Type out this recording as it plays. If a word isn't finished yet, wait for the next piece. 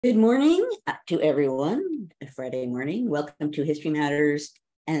Good morning to everyone. Friday morning. Welcome to History Matters,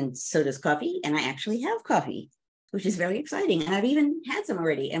 and so does coffee. And I actually have coffee, which is very exciting. And I've even had some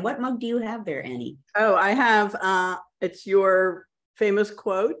already. And what mug do you have there, Annie? Oh, I have, it's your famous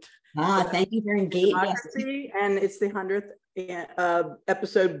quote. Thank you for engaging. Yes. And it's the 100th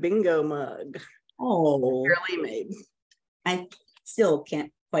episode bingo mug. Oh, Barely made. I still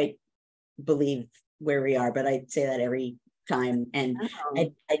can't quite believe where we are, but I say that every time. And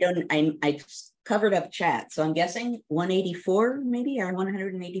I covered up chat. So I'm guessing 184, maybe, or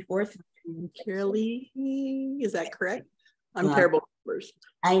 184th. Shirley, is that correct? I'm terrible with numbers.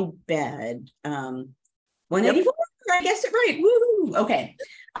 I'm bad. 184, I guessed it right. Woo! Okay.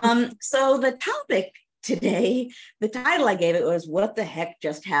 So the topic today, the title I gave it was "What the Heck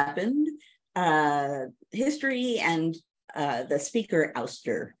Just Happened?" History and the speaker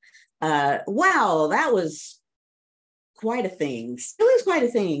Ouster. Wow, that was quite a thing. Still is quite a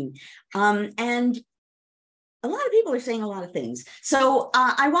thing. And a lot of people are saying a lot of things. So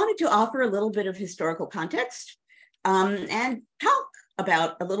I wanted to offer a little bit of historical context and talk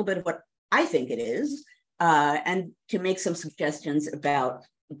about a little bit of what I think it is, and to make some suggestions about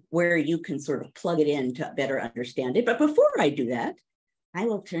where you can sort of plug it in to better understand it. But before I do that, I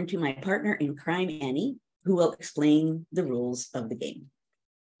will turn to my partner in crime, Annie, who will explain the rules of the game.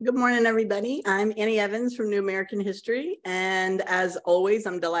 Good morning, everybody. I'm Annie Evans from New American History. And as always,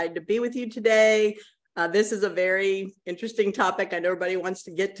 I'm delighted to be with you today. This is a very interesting topic. I know everybody wants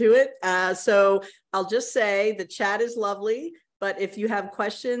to get to it. So I'll just say the chat is lovely, but if you have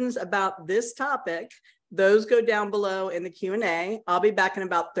questions about this topic, those go down below in the Q&A. I'll be back in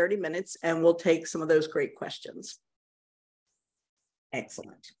about 30 minutes and we'll take some of those great questions.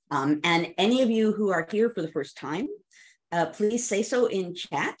 Excellent. And any of you who are here for the first time, please say so in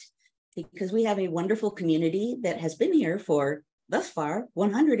chat, because we have a wonderful community that has been here for, thus far,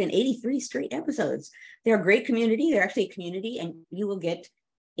 183 straight episodes. They're a great community. They're actually a community, and you will get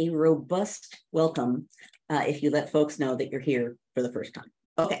a robust welcome if you let folks know that you're here for the first time.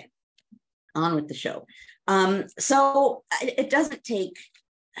 Okay, on with the show. So it doesn't take,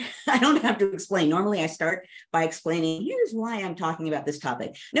 I don't have to explain. Normally I start by explaining, here's why I'm talking about this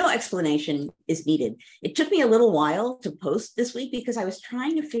topic. No explanation is needed. It took me a little while to post this week because I was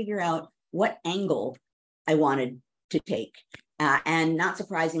trying to figure out what angle I wanted to take. And not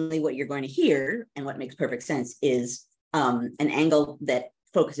surprisingly, what you're going to hear, and what makes perfect sense, is an angle that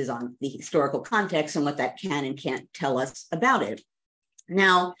focuses on the historical context and what that can and can't tell us about it.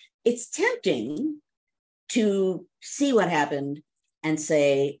 Now, it's tempting to see what happened and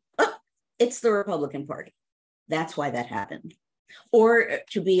say, oh, it's the Republican Party. That's why that happened. Or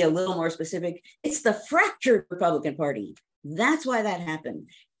to be a little more specific, it's the fractured Republican Party. That's why that happened.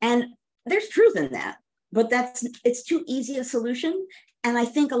 And there's truth in that, but it's too easy a solution. And I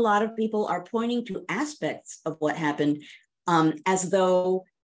think a lot of people are pointing to aspects of what happened as though,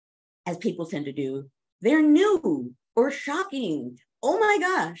 as people tend to do, they're new or shocking. Oh my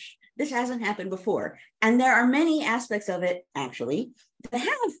gosh, this hasn't happened before. And there are many aspects of it, actually, that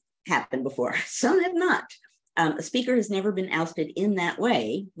have happened before. Some have not. A speaker has never been ousted in that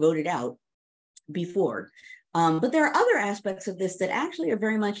way, voted out before. But there are other aspects of this that actually are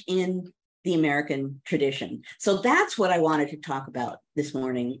very much in the American tradition. So that's what I wanted to talk about this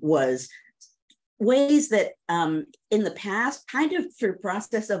morning, was ways that in the past, kind of through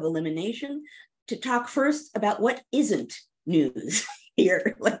process of elimination, to talk first about what isn't news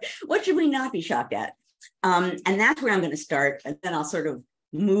here. Like, what should we not be shocked at? And that's where I'm going to start. And then I'll sort of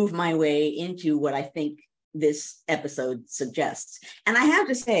move my way into what I think this episode suggests. And I have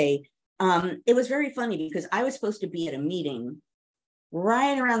to say, it was very funny because I was supposed to be at a meeting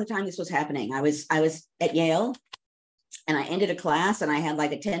right around the time this was happening. I was at Yale, and I ended a class, and I had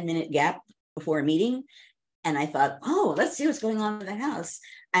like a 10-minute gap before a meeting. And I thought, oh, let's see what's going on in the House.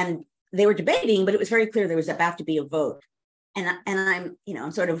 And they were debating, but it was very clear there was about to be a vote. And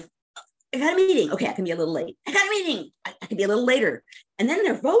I'm sort of, I got a meeting. Okay, I can be a little late. I got a meeting. I can be a little later. And then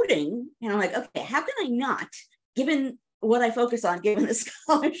they're voting. And I'm like, okay, how can I not, given what I focus on, given the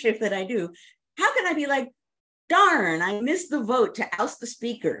scholarship that I do, how can I be like, darn, I missed the vote to oust the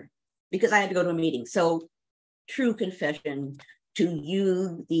speaker because I had to go to a meeting. So true confession to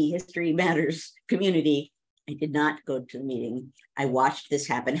you, the History Matters community, I did not go to the meeting. I watched this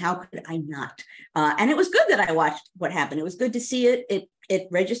happen. How could I not? And it was good that I watched what happened. It was good to see it. It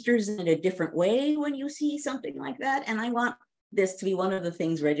registers in a different way when you see something like that. And I want this to be one of the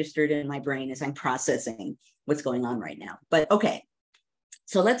things registered in my brain as I'm processing what's going on right now. But okay,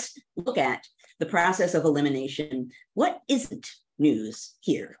 so let's look at the process of elimination. What isn't news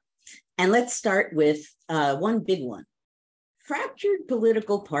here? And let's start with one big one. fractured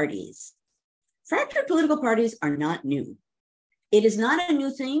political parties. Fractured political parties are not new. It is not a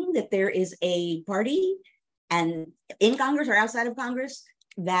new thing that there is a party and in Congress or outside of Congress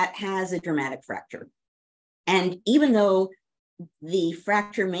that has a dramatic fracture. And even though the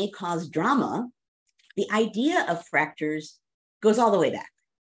fracture may cause drama, the idea of fractures goes all the way back.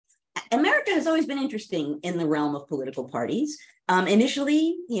 America has always been interesting in the realm of political parties.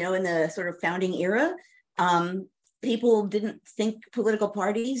 Initially, in the sort of founding era, people didn't think political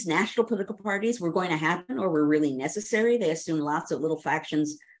parties, national political parties, were going to happen or were really necessary. They assumed lots of little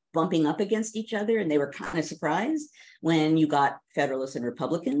factions bumping up against each other, and they were kind of surprised when you got Federalists and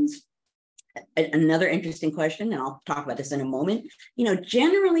Republicans. Another interesting question, and I'll talk about this in a moment,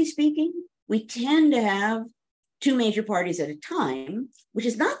 generally speaking, we tend to have two major parties at a time, which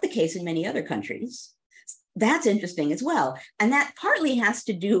is not the case in many other countries. That's interesting as well. And that partly has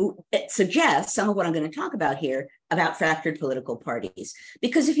to do, it suggests some of what I'm going to talk about here about fractured political parties.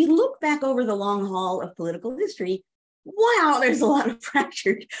 Because if you look back over the long haul of political history, wow, there's a lot of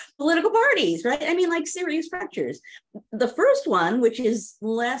fractured political parties, right? I mean, like serious fractures. The first one, which is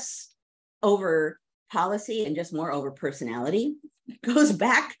less over policy and just more over personality, goes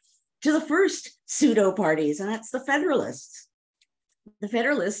back to the first pseudo parties, and that's the Federalists. The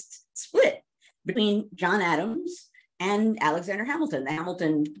Federalists split between John Adams and Alexander Hamilton. The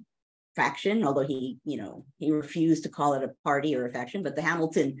Hamilton faction, although he refused to call it a party or a faction, but the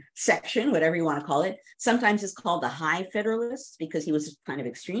Hamilton section, whatever you want to call it, sometimes is called the High Federalists because he was kind of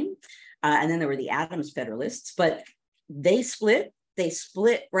extreme. And then there were the Adams Federalists, but they split. They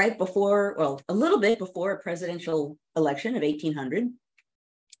split right before, well, a little bit before a presidential election of 1800.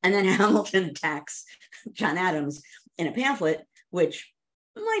 And then Hamilton attacks John Adams in a pamphlet, which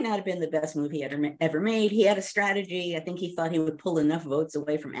might not have been the best move he ever made. He had a strategy. I think he thought he would pull enough votes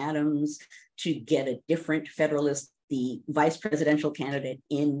away from Adams to get a different Federalist, the vice presidential candidate,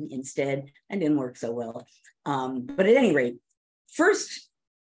 in instead, and didn't work so well. But at any rate,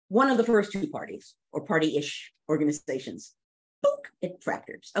 one of the first two parties, or party-ish organizations, book, it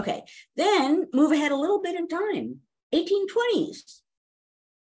fractures. Okay, then move ahead a little bit in time, 1820s.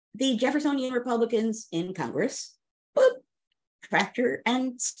 The Jeffersonian Republicans in Congress, fracture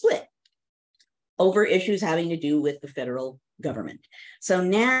and split over issues having to do with the federal government. So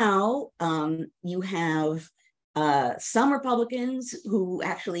now you have some Republicans who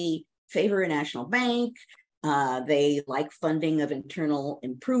actually favor a national bank. They like funding of internal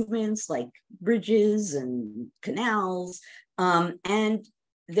improvements like bridges and canals, and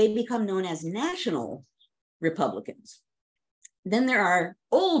they become known as national Republicans. Then there are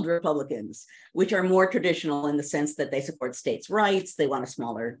old Republicans, which are more traditional in the sense that they support states' rights. They want a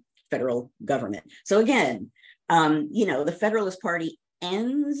smaller federal government. So again, the Federalist Party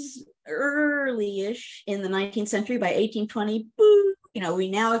ends early-ish in the 19th century. By 1820, we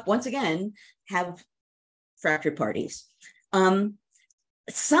now once again have fractured parties. When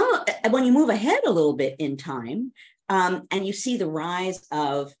you move ahead a little bit in time, and you see the rise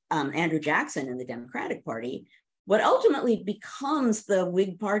of Andrew Jackson and the Democratic Party, what ultimately becomes the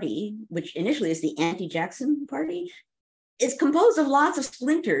Whig Party, which initially is the anti-Jackson Party, is composed of lots of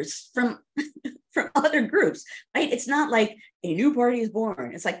splinters from other groups, right? It's not like a new party is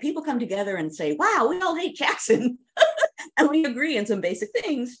born. It's like people come together and say, wow, we all hate Jackson, and we agree on some basic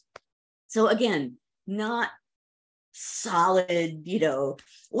things. So again, not solid,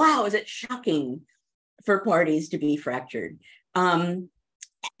 wow, is it shocking for parties to be fractured?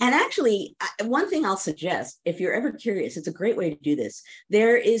 And actually, one thing I'll suggest, if you're ever curious, it's a great way to do this.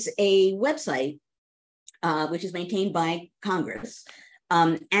 There is a website which is maintained by Congress,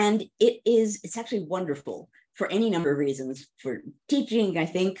 and it's actually wonderful for any number of reasons, for teaching, I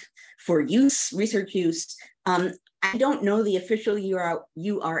think, for research use. I don't know the official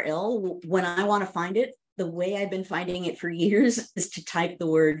URL. When I want to find it, the way I've been finding it for years is to type the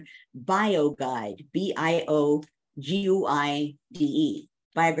word BioGuide, BioGuide.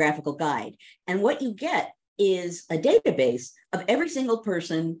 Biographical guide. And what you get is a database of every single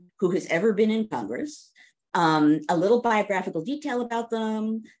person who has ever been in Congress, a little biographical detail about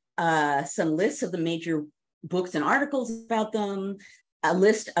them, some lists of the major books and articles about them, a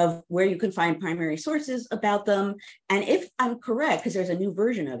list of where you can find primary sources about them. And if I'm correct, because there's a new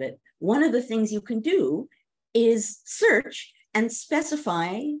version of it, one of the things you can do is search and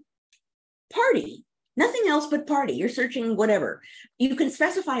specify party. Nothing else but party. You're searching whatever. You can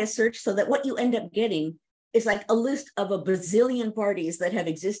specify a search so that what you end up getting is like a list of a bazillion parties that have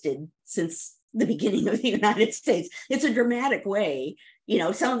existed since the beginning of the United States. It's a dramatic way.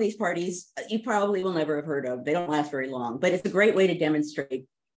 Some of these parties you probably will never have heard of. They don't last very long, but it's a great way to demonstrate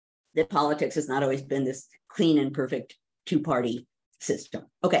that politics has not always been this clean and perfect two-party system.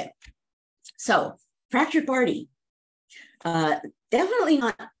 Okay, so fractured party, definitely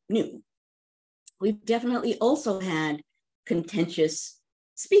not new. We've definitely also had contentious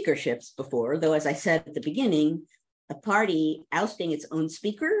speakerships before, though, as I said at the beginning, a party ousting its own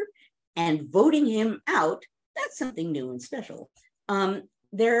speaker and voting him out, that's something new and special.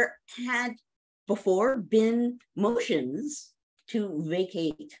 There had before been motions to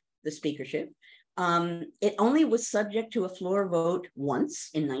vacate the speakership. It only was subject to a floor vote once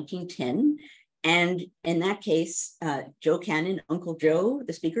in 1910. And in that case, Joe Cannon, Uncle Joe,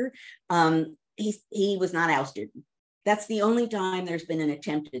 the speaker, he was not ousted. That's the only time there's been an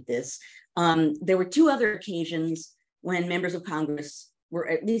attempt at this. There were two other occasions when members of Congress were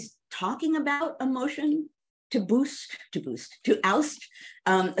at least talking about a motion to oust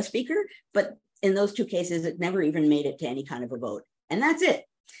a speaker, but in those two cases, it never even made it to any kind of a vote. And that's it.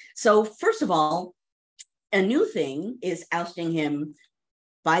 So first of all, a new thing is ousting him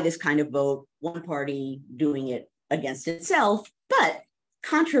by this kind of vote, one party doing it against itself, but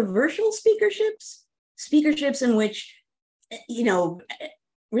controversial speakerships in which, you know,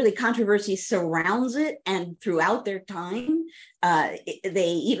 really controversy surrounds it, and throughout their time, they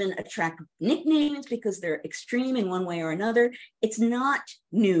even attract nicknames because they're extreme in one way or another. It's not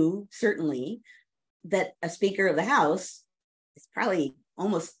new, certainly, that a Speaker of the House, it's probably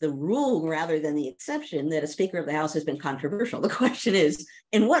almost the rule rather than the exception, that a Speaker of the House has been controversial. The question is,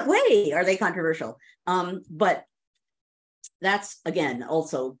 in what way are they controversial? But that's, again,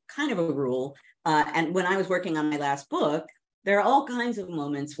 also kind of a rule. And when I was working on my last book, there are all kinds of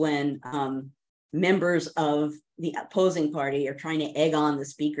moments when members of the opposing party are trying to egg on the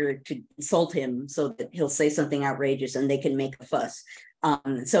speaker to insult him so that he'll say something outrageous and they can make a fuss.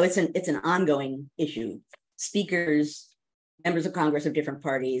 So it's an ongoing issue. Speakers, members of Congress of different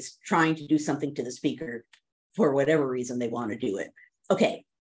parties trying to do something to the speaker for whatever reason they want to do it. Okay,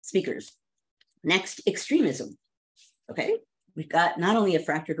 speakers. Next, extremism. Okay, we've got not only a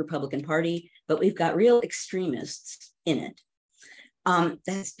fractured Republican Party, but we've got real extremists in it.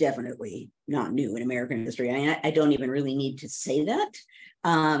 That's definitely not new in American history. I mean, I don't even really need to say that.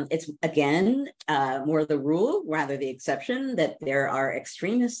 It's, again, more the rule rather the exception that there are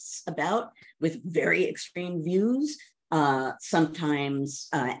extremists about with very extreme views, sometimes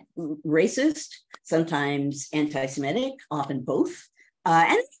racist, sometimes anti-Semitic, often both,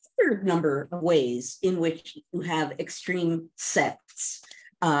 and a number of ways in which you have extreme sects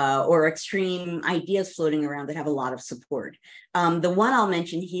or extreme ideas floating around that have a lot of support. The one I'll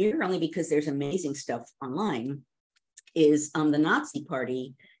mention here, only because there's amazing stuff online, is the Nazi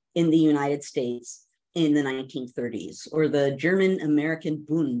Party in the United States in the 1930s, or the German-American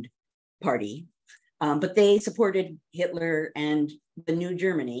Bund Party. But they supported Hitler and the New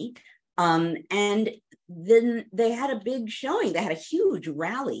Germany. And then they had a big showing. They had a huge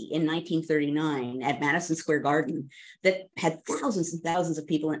rally in 1939 at Madison Square Garden that had thousands and thousands of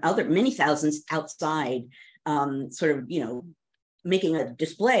people and many thousands outside, sort of, you know, making a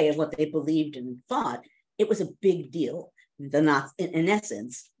display of what they believed and thought. It was a big deal. In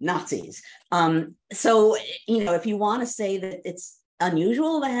essence, Nazis. So, you know, if you want to say that it's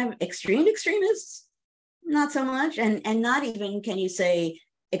unusual to have extremists, not so much, and not even can you say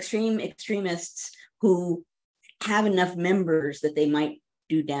extremists who have enough members that they might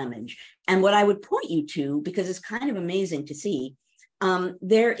do damage. And what I would point you to, because it's kind of amazing to see,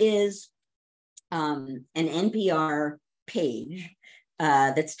 there is an NPR page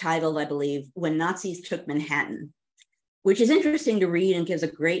that's titled, I believe, "When Nazis Took Manhattan," which is interesting to read and gives a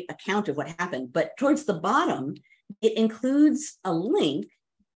great account of what happened. But towards the bottom, it includes a link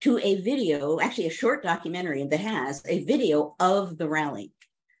to a video, actually a short documentary that has a video of the rally.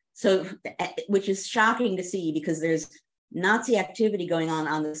 So, which is shocking to see because there's Nazi activity going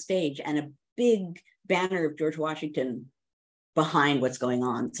on the stage and a big banner of George Washington behind what's going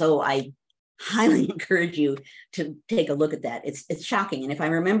on. So I highly encourage you to take a look at that. It's shocking. And if I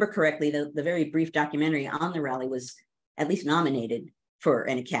remember correctly, the very brief documentary on the rally was at least nominated for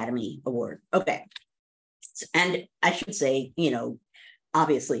an Academy Award. Okay. And I should say, you know,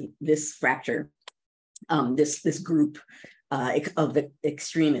 obviously this fracture, this group of the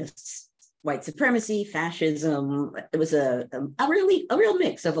extremists, white supremacy, fascism, it was a real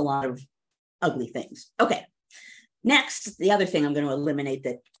mix of a lot of ugly things. Okay. Next, the other thing I'm going to eliminate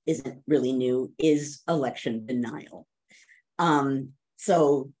that isn't really new is election denial.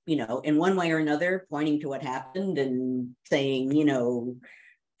 So, you know, in one way or another, pointing to what happened and saying, you know,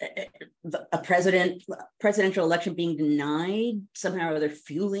 a presidential election being denied, somehow or other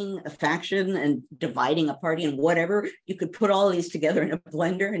fueling a faction and dividing a party and whatever. You could put all these together in a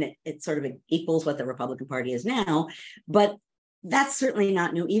blender and it sort of equals what the Republican Party is now. But that's certainly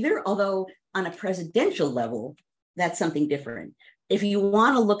not new either, although on a presidential level, that's something different. If you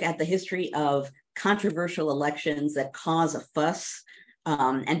want to look at the history of controversial elections that cause a fuss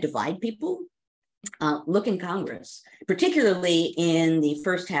and divide people, look in Congress, particularly in the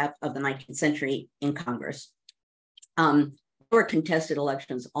first half of the 19th century in Congress. There were contested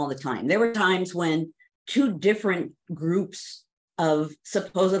elections all the time. There were times when two different groups of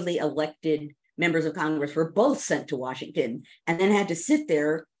supposedly elected members of Congress were both sent to Washington and then had to sit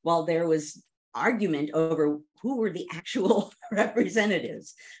there while there was argument over who were the actual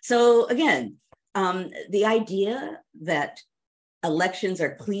representatives. So again, the idea that elections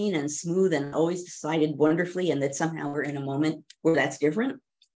are clean and smooth and always decided wonderfully and that somehow we're in a moment where that's different,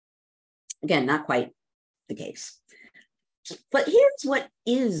 again, not quite the case. But here's what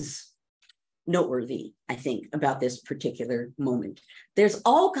is noteworthy, I think, about this particular moment. There's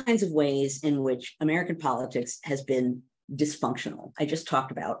all kinds of ways in which American politics has been dysfunctional. I just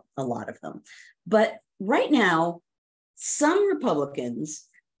talked about a lot of them. But right now, some Republicans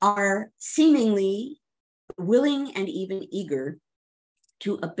are seemingly willing and even eager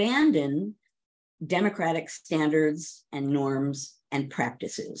to abandon democratic standards and norms and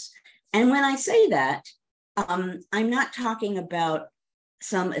practices. And when I say that, I'm not talking about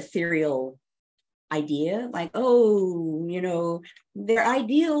some ethereal idea like, oh, you know, their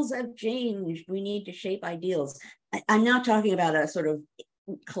ideals have changed. We need to shape ideals. I'm not talking about a sort of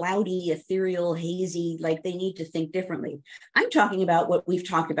cloudy, ethereal, hazy, like they need to think differently. I'm talking about what we've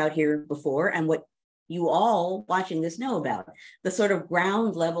talked about here before and what you all watching this know about, the sort of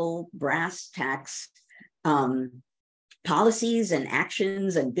ground level brass tacks policies and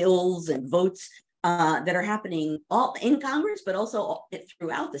actions and bills and votes that are happening all in Congress, but also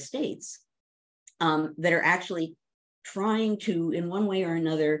throughout the states that are actually trying to, in one way or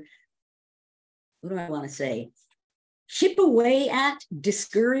another, what do I want to say, chip away at,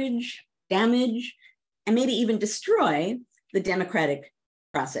 discourage, damage, and maybe even destroy the democratic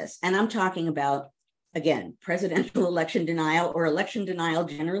process. And I'm talking about, again, presidential election denial or election denial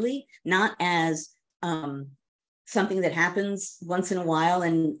generally, not as something that happens once in a while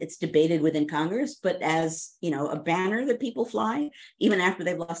and it's debated within Congress, but as, you know, a banner that people fly even after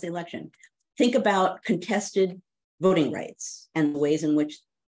they've lost the election. Think about contested voting rights and the ways in which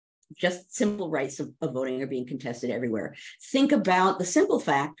just simple rights of voting are being contested everywhere. Think about the simple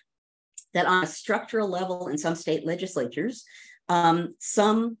fact that on a structural level in some state legislatures,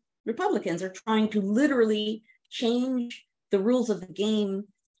 some Republicans are trying to literally change the rules of the game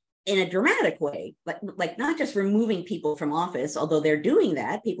in a dramatic way, like not just removing people from office, although they're doing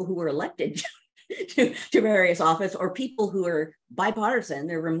that, people who were elected to various office, or people who are bipartisan,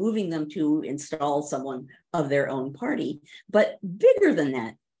 they're removing them to install someone of their own party. But bigger than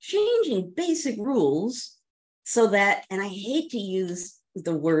that, changing basic rules so that, and I hate to use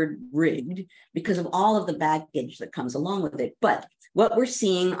the word rigged because of all of the baggage that comes along with it, but what we're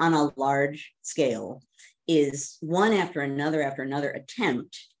seeing on a large scale is one after another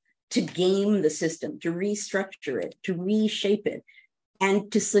attempt to game the system, to restructure it, to reshape it,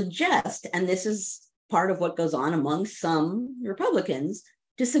 and to suggest, and this is part of what goes on among some Republicans,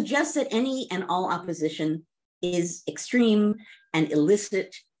 to suggest that any and all opposition is extreme and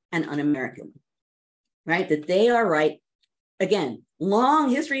illicit and un-American, right? That they are right. Again, long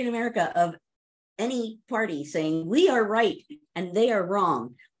history in America of any party saying we are right and they are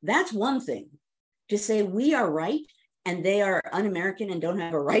wrong. That's one thing. To say we are right and they are un-American and don't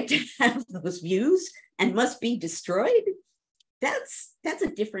have a right to have those views and must be destroyed, that's a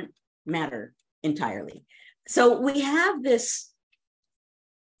different matter entirely. So we have this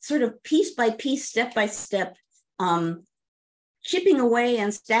sort of piece by piece, step by step, chipping away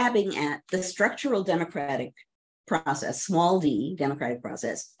and stabbing at the structural democratic process, small d democratic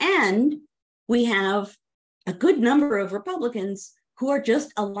process. And we have a good number of Republicans who are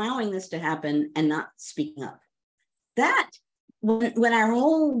just allowing this to happen and not speaking up. That, when our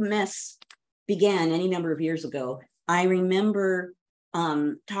whole mess began any number of years ago, I remember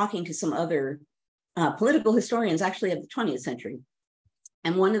talking to some other political historians, actually of the 20th century.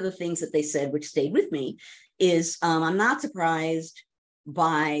 And one of the things that they said, which stayed with me, is I'm not surprised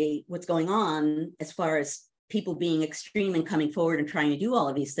by what's going on as far as people being extreme and coming forward and trying to do all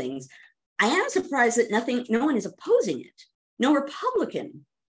of these things. I am surprised that no one is opposing it. No Republican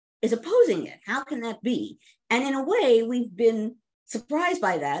is opposing it. How can that be? And in a way, we've been surprised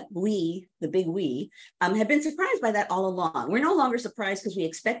by that. We, the big we, have been surprised by that all along. We're no longer surprised because we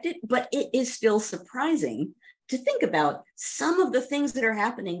expect it, but it is still surprising to think about some of the things that are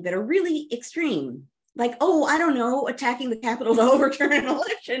happening that are really extreme. Like, oh, I don't know, attacking the Capitol to overturn an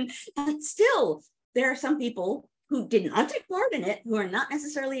election. And still, there are some people who did not take part in it, who are not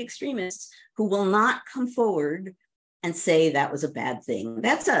necessarily extremists, who will not come forward and say that was a bad thing.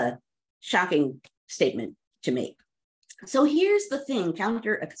 That's a shocking statement to make. So here's the thing,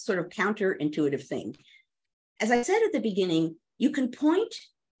 a sort of counterintuitive thing. As I said at the beginning, you can point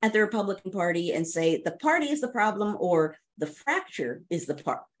at the Republican Party and say the party is the problem, or the fracture is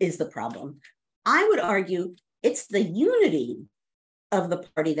the problem. I would argue it's the unity of the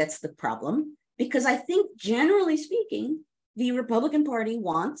party that's the problem, because I think, generally speaking, the Republican Party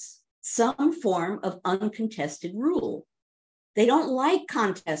wants some form of uncontested rule. They don't like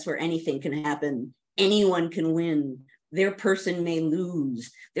contests where anything can happen, anyone can win, their person may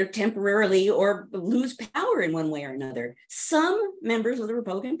lose, they're temporarily or lose power in one way or another. Some members of the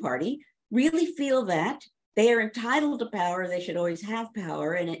Republican Party really feel that they are entitled to power, they should always have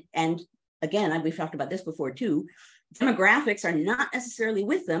power. And again, we've talked about this before too, demographics are not necessarily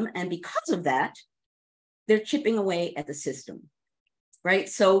with them. And because of that, they're chipping away at the system, right?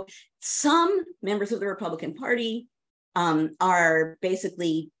 So some members of the Republican Party are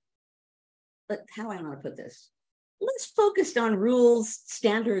basically, how do I want to put this? Less focused on rules,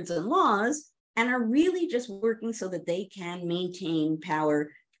 standards, and laws, and are really just working so that they can maintain power,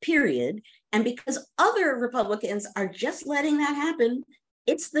 period. And because other Republicans are just letting that happen,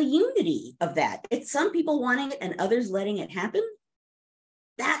 it's the unity of that. It's some people wanting it and others letting it happen.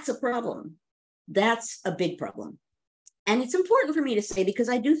 That's a problem. That's a big problem. And it's important for me to say, because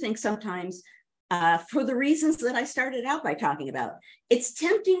I do think sometimes, for the reasons that I started out by talking about, it's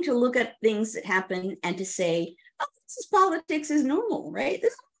tempting to look at things that happen and to say, oh, this is politics is normal, right?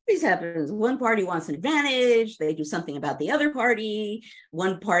 This always happens. One party wants an advantage, they do something about the other party.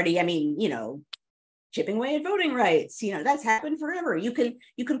 One party, I mean, chipping away at voting rights, that's happened forever. You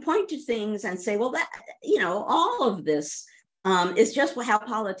can point to things and say, well, that, all of this is just how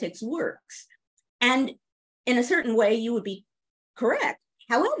politics works. And in a certain way, you would be correct.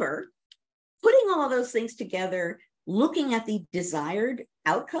 However, putting all of those things together, looking at the desired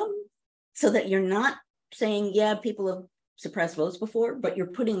outcome so that you're not saying, yeah, people have suppressed votes before, but you're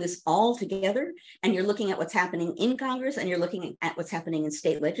putting this all together and you're looking at what's happening in Congress and you're looking at what's happening in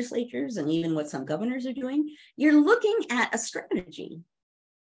state legislatures and even what some governors are doing, you're looking at a strategy,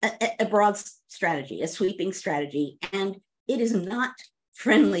 a broad strategy, a sweeping strategy, and it is not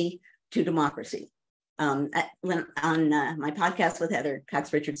friendly to democracy. When on my podcast with Heather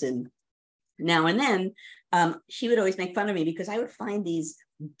Cox Richardson, now and then, she would always make fun of me because I would find these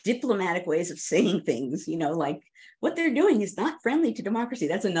diplomatic ways of saying things, like what they're doing is not friendly to democracy.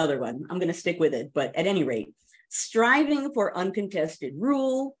 That's another one. I'm going to stick with it. But at any rate, striving for uncontested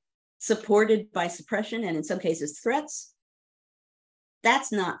rule, supported by suppression and in some cases threats,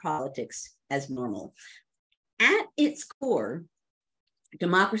 that's not politics as normal. At its core,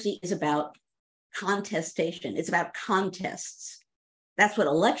 democracy is about contestation. It's about contests. That's what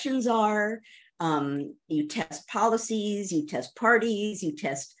elections are. You test policies, you test parties, you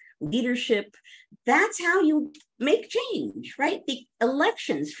test leadership. That's how you make change, right? The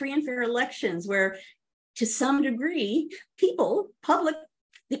elections, free and fair elections, where to some degree, the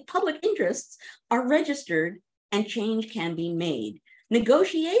public interests are registered and change can be made.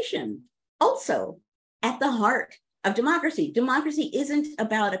 Negotiation, also at the heart of democracy. Democracy isn't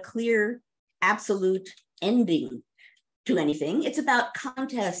about a clear, absolute ending to anything. It's about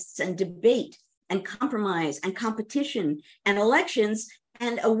contests and debate and compromise and competition and elections,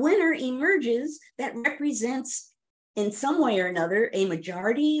 and a winner emerges that represents in some way or another a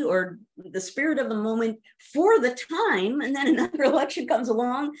majority or the spirit of the moment for the time, and then another election comes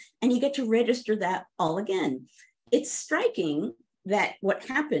along and you get to register that all again. It's striking that what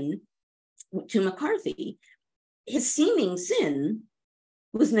happened to McCarthy, his seeming sin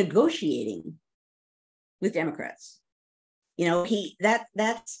was negotiating with Democrats.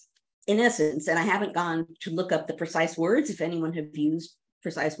 That's in essence, and I haven't gone to look up the precise words, if anyone have used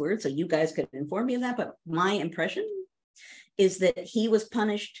precise words, so you guys could inform me of that, but my impression is that he was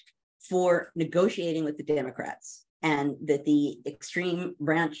punished for negotiating with the Democrats, and that the extreme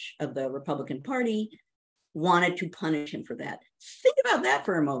branch of the Republican Party wanted to punish him for that. Think about that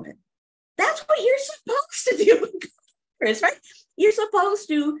for a moment. That's what you're supposed to do in Congress, right? You're supposed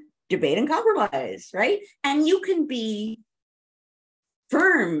to debate and compromise, right? And you can be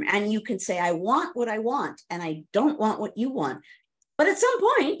firm and you can say, I want what I want and I don't want what you want. But at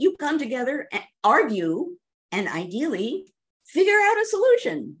some point you come together and argue and ideally figure out a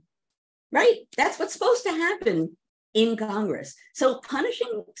solution, right? That's what's supposed to happen in Congress. So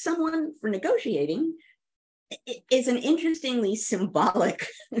punishing someone for negotiating is an interestingly symbolic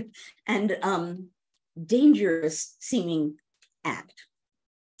and dangerous seeming act.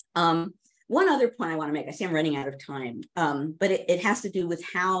 One other point I want to make, I see I'm running out of time, but it has to do with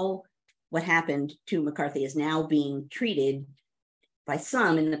how what happened to McCarthy is now being treated by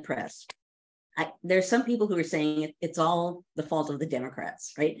some in the press. There's some people who are saying it's all the fault of the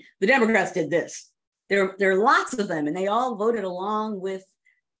Democrats, right? The Democrats did this. There are lots of them, and they all voted along with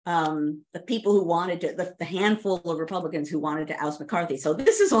the people who wanted to, the handful of Republicans who wanted to oust McCarthy. So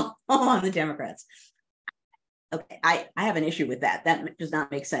this is all on the Democrats. Okay, I have an issue with that. That does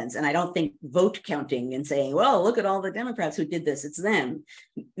not make sense. And I don't think vote counting and saying, well, look at all the Democrats who did this, it's them,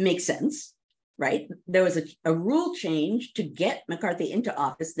 makes sense, right? There was a rule change to get McCarthy into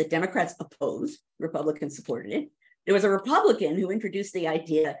office that Democrats opposed, Republicans supported it. There was a Republican who introduced the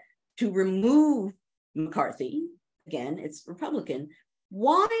idea to remove McCarthy. Again, it's Republican.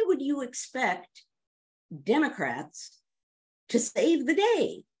 Why would you expect Democrats to save the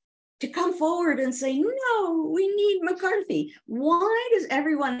day? To come forward and say, no, we need McCarthy. Why does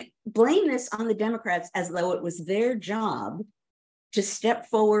everyone blame this on the Democrats as though it was their job to step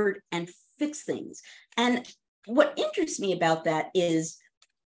forward and fix things? And what interests me about that is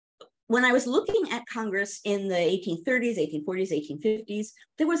when I was looking at Congress in the 1830s, 1840s, 1850s,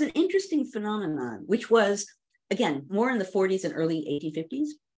 there was an interesting phenomenon, which was, again, more in the 40s and early 1850s.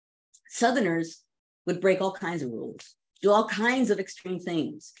 Southerners would break all kinds of rules, do all kinds of extreme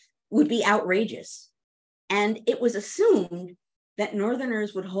things, would be outrageous. And it was assumed that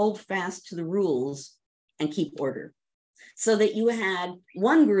Northerners would hold fast to the rules and keep order. So that you had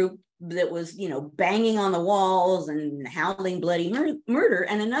one group that was, banging on the walls and howling bloody murder,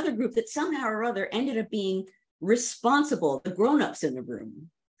 and another group that somehow or other ended up being responsible, the grown-ups in the room.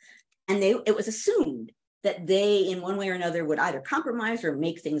 And it was assumed that they, in one way or another, would either compromise or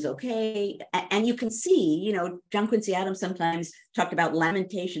make things okay. And you can see, John Quincy Adams sometimes talked about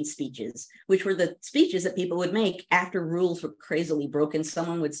lamentation speeches, which were the speeches that people would make after rules were crazily broken.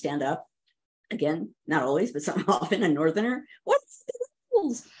 Someone would stand up, again, not always, but often a Northerner, what's the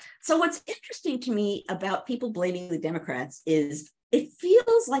rules? So what's interesting to me about people blaming the Democrats is it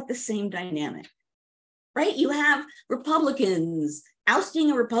feels like the same dynamic, right? You have Republicans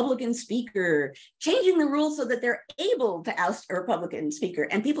ousting a Republican speaker, changing the rules so that they're able to oust a Republican speaker.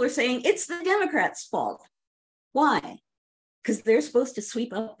 And people are saying it's the Democrats' fault. Why? Because they're supposed to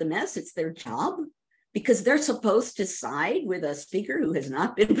sweep up the mess. It's their job. Because they're supposed to side with a speaker who has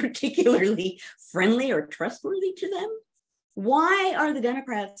not been particularly friendly or trustworthy to them. Why are the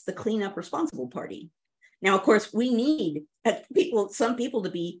Democrats the cleanup responsible party? Now, of course, we need some people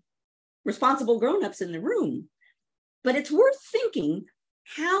to be responsible grown-ups in the room. But it's worth thinking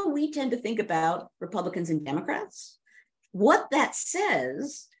how we tend to think about Republicans and Democrats, what that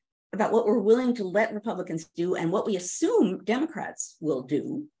says about what we're willing to let Republicans do and what we assume Democrats will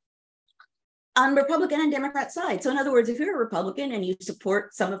do on Republican and Democrat side. So in other words, if you're a Republican and you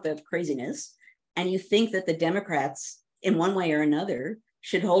support some of the craziness and you think that the Democrats in one way or another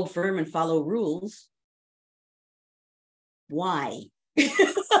should hold firm and follow rules, why?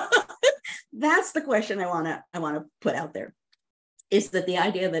 That's the question I want to put out there, is that the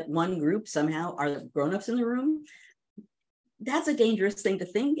idea that one group somehow are the grown-ups in the room, that's a dangerous thing to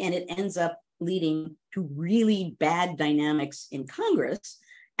think, and it ends up leading to really bad dynamics in Congress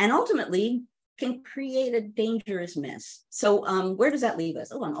and ultimately can create a dangerous mess. So where does that leave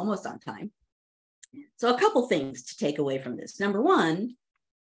us? Oh, I'm almost on time. So a couple things to take away from this. Number one,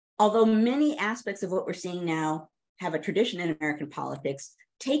 although many aspects of what we're seeing now have a tradition in American politics,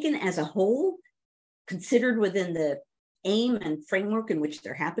 taken as a whole, considered within the aim and framework in which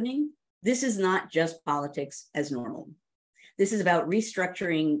they're happening, this is not just politics as normal. This is about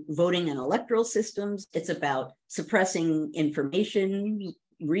restructuring voting and electoral systems. It's about suppressing information,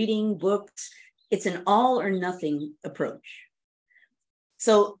 reading books. It's an all or nothing approach.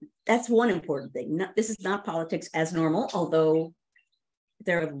 So that's one important thing. This is not politics as normal, although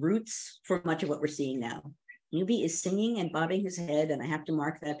there are roots for much of what we're seeing now. Newby is singing and bobbing his head, and I have to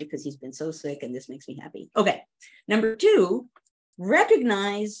mark that because he's been so sick and this makes me happy. Okay, number two,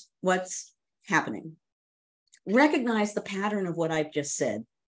 recognize what's happening. Recognize the pattern of what I've just said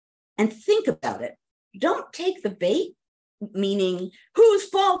and think about it. Don't take the bait, meaning whose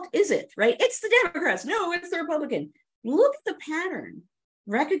fault is it, right? It's the Democrats. No, it's the Republican. Look at the pattern,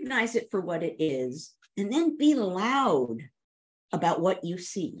 recognize it for what it is, and then be loud about what you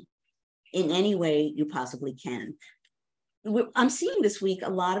see in any way you possibly can. I'm seeing this week a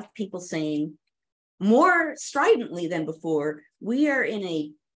lot of people saying, more stridently than before, we are in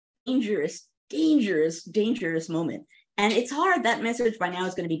a dangerous moment. And it's hard. That message by now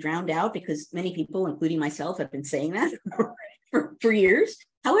is going to be drowned out because many people, including myself, have been saying that for years.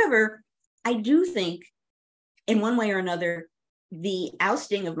 However, I do think in one way or another, the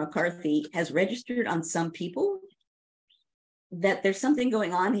ousting of McCarthy has registered on some people that there's something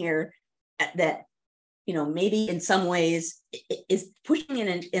going on here that, you know, maybe in some ways is pushing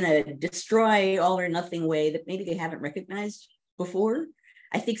in a destroy all or nothing way that maybe they haven't recognized before.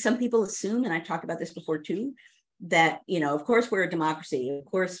 I think some people assume, and I talked about this before too, that, you know, of course we're a democracy. Of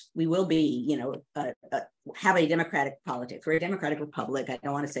course we will be, you know, have a democratic politics. We're a democratic republic. I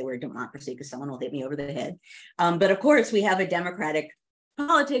don't want to say we're a democracy because someone will hit me over the head. But of course we have a democratic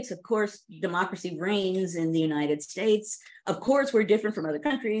politics. Of course, democracy reigns in the United States. Of course, we're different from other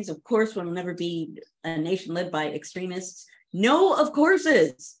countries. Of course, we'll never be a nation led by extremists. No of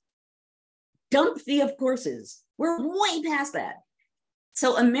courses. Dump the of courses. We're way past that.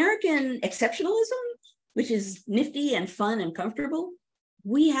 So American exceptionalism, which is nifty and fun and comfortable,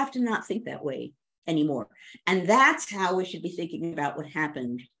 we have to not think that way anymore. And that's how we should be thinking about what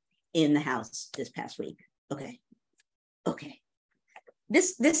happened in the House this past week. Okay.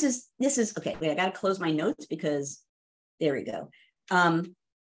 This is okay. Wait, I got to close my notes because there we go. I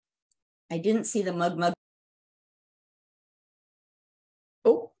didn't see the mug.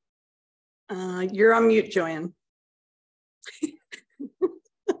 Oh, you're on mute, Joanne.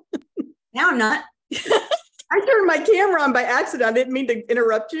 Now I'm not. I turned my camera on by accident. I didn't mean to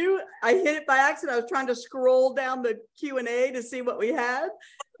interrupt you. I hit it by accident. I was trying to scroll down the Q&A to see what we had.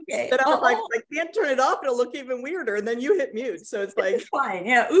 Okay. And I was like, I can't turn it off. It'll look even weirder. And then you hit mute. So it's like. It's fine.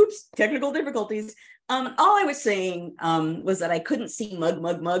 Yeah. Oops. Technical difficulties. All I was saying was that I couldn't see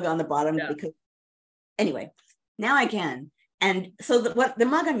mug on the bottom because anyway, now I can. And so what the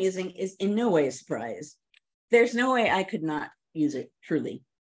mug I'm using is in no way a surprise. There's no way I could not use it, truly.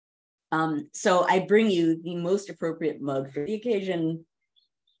 So I bring you the most appropriate mug for the occasion,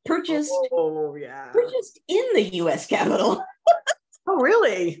 purchased in the U.S. Capitol. Oh,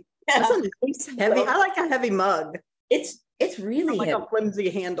 really? Yeah. That's a nice heavy. I like a heavy mug. It's really like heavy. A flimsy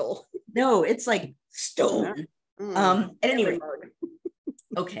handle. No, it's like stone. Anyway,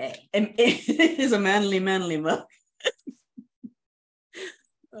 okay, and it is a manly mug.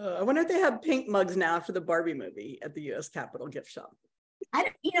 I wonder if they have pink mugs now after the Barbie movie at the U.S. Capitol gift shop.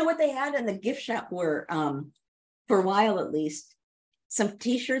 You know what they had in the gift shop were, for a while at least, some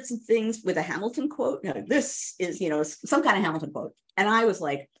T-shirts and things with a Hamilton quote. No, this is, you know, some kind of Hamilton quote. And I was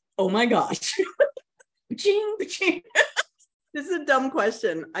like, oh my gosh. Ching, ching. This is a dumb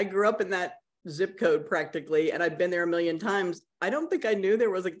question. I grew up in that zip code practically, and I've been there a million times. I don't think I knew there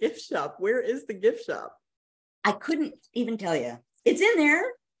was a gift shop. Where is the gift shop? I couldn't even tell you. It's in there.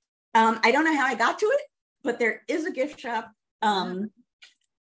 I don't know how I got to it, but there is a gift shop. I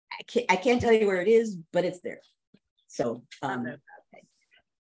can't tell you where it is, but it's there. So all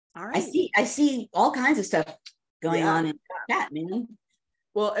right. I see all kinds of stuff going on in the chat, man.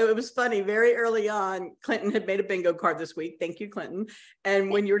 Well, it was funny. Very early on, Clinton had made a bingo card this week. Thank you, Clinton. And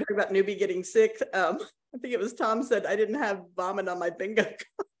when you were talking about newbie getting sick, I think it was Tom said, I didn't have vomit on my bingo card.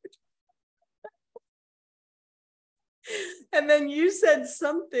 And then you said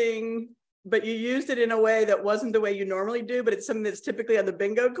something, but you used it in a way that wasn't the way you normally do, but it's something that's typically on the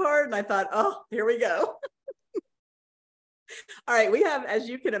bingo card. And I thought, oh, here we go. All right, we have, as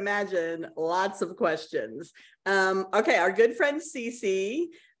you can imagine, lots of questions. Okay, our good friend Cece,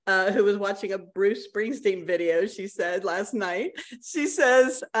 who was watching a Bruce Springsteen video, she said last night, she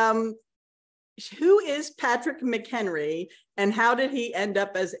says, who is Patrick McHenry and how did he end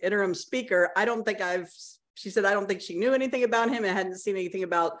up as interim speaker? She said, I don't think she knew anything about him and hadn't seen anything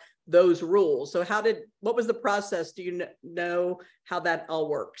about those rules. So what was the process? Do you know how that all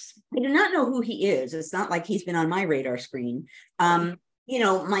works? I do not know who he is. It's not like he's been on my radar screen. You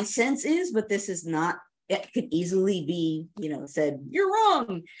know, my sense is, but this is not, it could easily be, you know, said, you're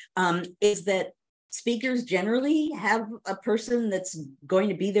wrong, is that speakers generally have a person that's going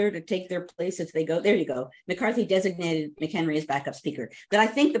to be there to take their place if they go. There you go. McCarthy designated McHenry as backup speaker. But I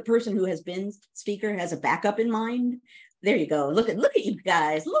think the person who has been speaker has a backup in mind. There you go. Look at you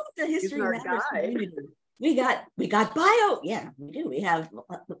guys. Look at the history matters community. We got bio. Yeah, we do. We have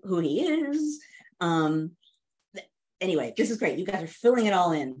who he is. Anyway, this is great. You guys are filling it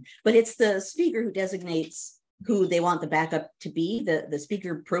all in. But it's the speaker who designates who they want the backup to be, the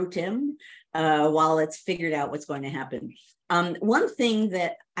speaker pro tem, while it's figured out what's going to happen. One thing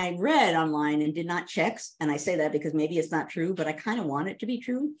that I read online and did not check, and I say that because maybe it's not true, but I kind of want it to be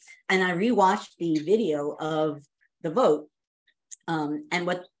true. And I rewatched the video of the vote. And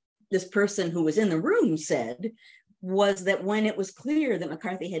what this person who was in the room said was that when it was clear that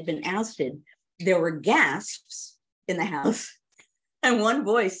McCarthy had been ousted, there were gasps in the House, and one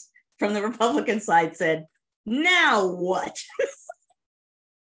voice from the Republican side said, "Now what?"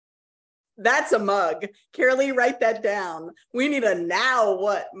 That's a mug. Carolee, write that down. We need a now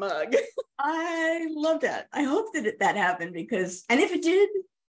what mug. I love that. I hope that that happened because, and if it did,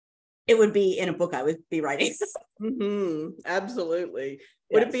 it would be in a book I would be writing. Absolutely. Yes.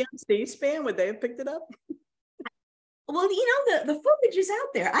 Would it be on C-SPAN? Would they have picked it up? Well, the footage is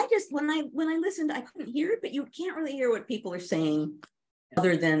out there. I just, when I listened, I couldn't hear it, but you can't really hear what people are saying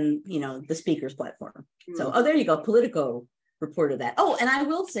other than, the speaker's platform. So, there you go. Politico reported that. Oh, and I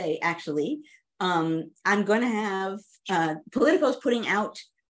will say, actually, I'm going to have, Politico's putting out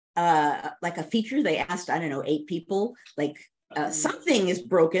like a feature. They asked, I don't know, 8 people, like something is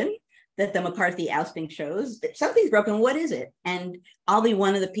broken that the McCarthy ousting shows. Something's broken. What is it? And I'll be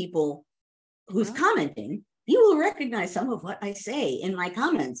one of the people who's commenting. You will recognize some of what I say in my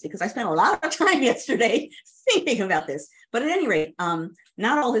comments because I spent a lot of time yesterday thinking about this. But at any rate,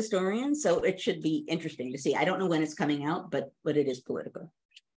 not all historians, so it should be interesting to see. I don't know when it's coming out, but it is Politico.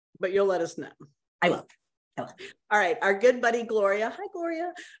 But you'll let us know. I will. All right, our good buddy Gloria, hi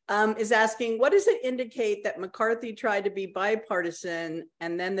Gloria, is asking, what does it indicate that McCarthy tried to be bipartisan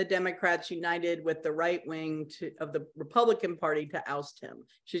and then the Democrats united with the right wing of the Republican Party to oust him?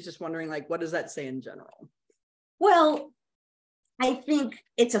 She's just wondering, like, what does that say in general? Well, I think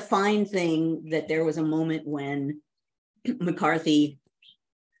it's a fine thing that there was a moment when McCarthy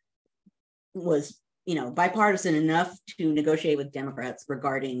was, bipartisan enough to negotiate with Democrats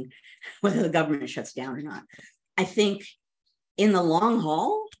regarding whether the government shuts down or not. I think in the long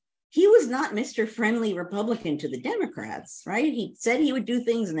haul, he was not Mr. Friendly Republican to the Democrats, right? He said he would do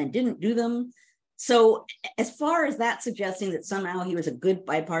things and then didn't do them. So as far as that suggesting that somehow he was a good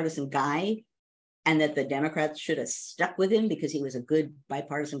bipartisan guy and that the Democrats should have stuck with him because he was a good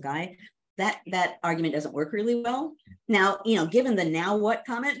bipartisan guy, that argument doesn't work really well. Now, given the now what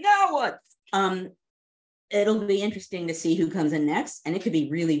comment, now what? It'll be interesting to see who comes in next. And it could be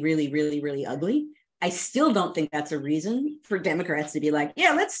really, really, really, really ugly. I still don't think that's a reason for Democrats to be like,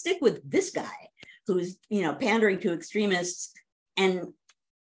 yeah, let's stick with this guy who's, pandering to extremists and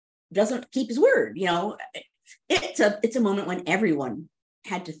doesn't keep his word. It's a moment when everyone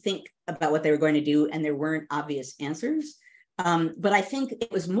had to think about what they were going to do and there weren't obvious answers. But I think it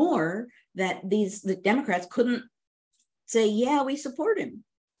was more that the Democrats couldn't say, yeah, we support him.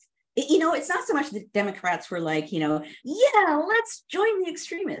 It's not so much that Democrats were like, yeah, let's join the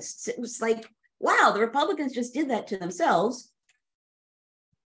extremists. It was like, wow, the Republicans just did that to themselves.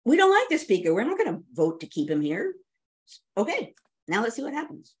 We don't like the speaker. We're not going to vote to keep him here. Okay, now let's see what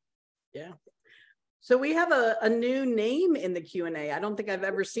happens. Yeah. So we have a new name in the Q&A. I don't think I've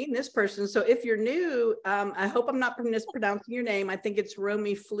ever seen this person. So if you're new, I hope I'm not mispronouncing your name. I think it's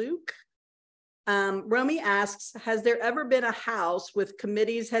Romy Fluke. Romy asks, has there ever been a House with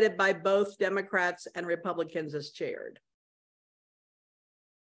committees headed by both Democrats and Republicans as chaired?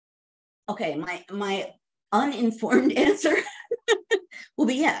 Okay, my uninformed answer will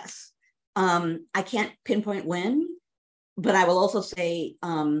be yes. I can't pinpoint when, but I will also say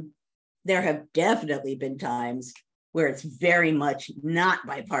there have definitely been times where it's very much not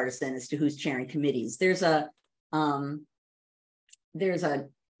bipartisan as to who's chairing committees. There's a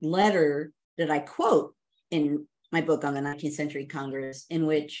letter that I quote in my book on the 19th century Congress, in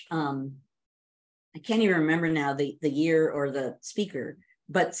which I can't even remember now the year or the speaker,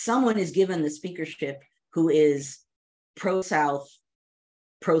 but someone is given the speakership who is pro-South,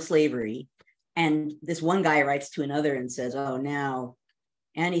 pro-slavery. And this one guy writes to another and says, oh, now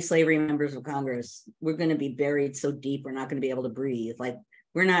anti-slavery members of Congress, we're going to be buried so deep, we're not going to be able to breathe. Like,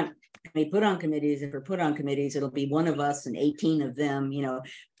 we're not going to be put on committees. If we're put on committees, it'll be one of us and 18 of them,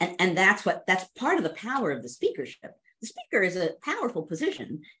 and that's part of the power of the speakership. The speaker is a powerful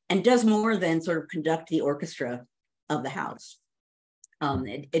position and does more than sort of conduct the orchestra of the House.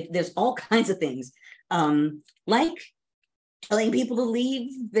 There's all kinds of things, like telling people to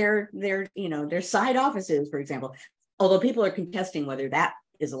leave their side offices, for example, although people are contesting whether that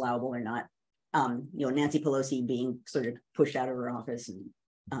is allowable or not. Nancy Pelosi being sort of pushed out of her office and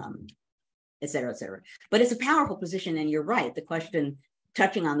et cetera, et cetera. But it's a powerful position. And you're right. The question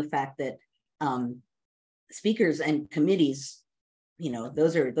touching on the fact that speakers and committees,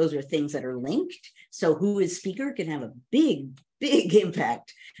 those are things that are linked. So who is speaker can have a big, big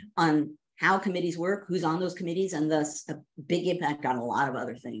impact on how committees work, who's on those committees, and thus a big impact on a lot of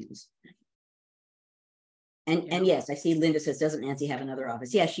other things. And yes, I see Linda says, doesn't Nancy have another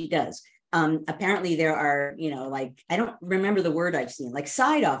office? Yes, she does. Apparently there are, like, I don't remember the word I've seen, like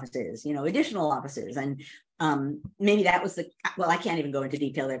side offices, additional officers. And maybe that was well, I can't even go into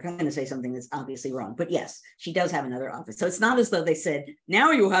detail there. I'm going to say something that's obviously wrong, but yes, she does have another office. So it's not as though they said,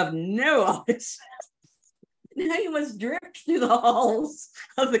 now you have no office. Now you must drift through the halls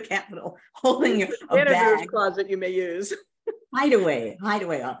of the Capitol holding a bag. Closet you may use. Hideaway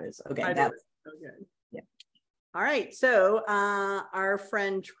office. Okay. Okay. Yeah. All right. So our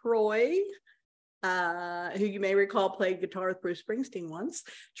friend Troy, who you may recall played guitar with Bruce Springsteen once.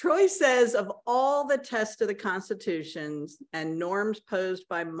 Troy says, of all the tests of the constitutions and norms posed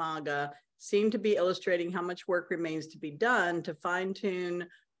by MAGA seem to be illustrating how much work remains to be done to fine-tune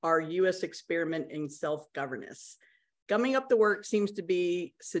our U.S. experiment in self-governance. Gumming up the work seems to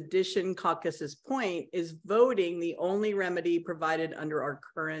be Sedition Caucus's point. Is voting the only remedy provided under our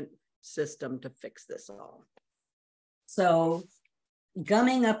current system to fix this all? So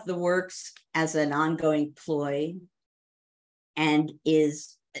gumming up the works as an ongoing ploy, and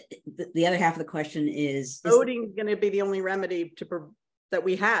is the other half of the question is voting going to be the only remedy that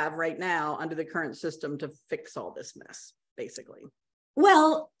we have right now under the current system to fix all this mess, basically?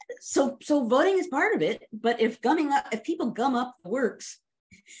 Well, so voting is part of it, but if people gum up the works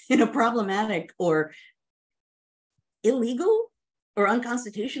in a problematic or illegal or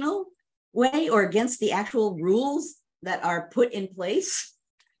unconstitutional way, or against the actual rules that are put in place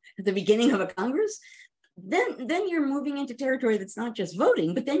at the beginning of a Congress, then you're moving into territory that's not just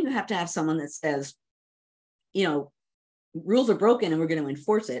voting, but then you have to have someone that says, rules are broken and we're going to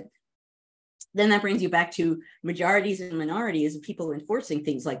enforce it. Then that brings you back to majorities and minorities of people enforcing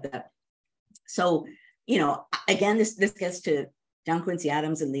things like that. So, again, this gets to John Quincy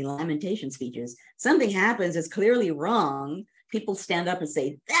Adams and the lamentation speeches. Something happens that's clearly wrong. People stand up and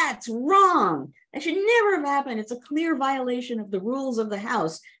say, that's wrong. That should never have happened. It's a clear violation of the rules of the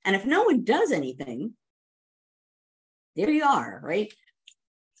House. And if no one does anything, there you are, right?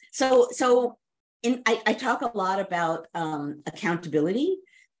 So I talk a lot about accountability.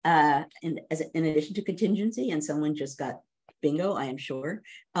 In addition to contingency, and someone just got bingo, I am sure,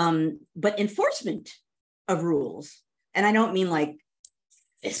 but enforcement of rules. And I don't mean like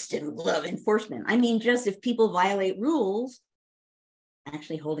fist and glove enforcement. I mean, just if people violate rules,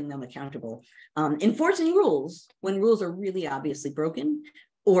 actually holding them accountable, enforcing rules when rules are really obviously broken,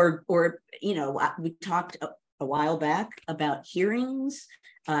 or we talked a while back about hearings,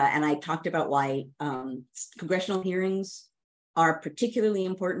 and I talked about why congressional hearings are particularly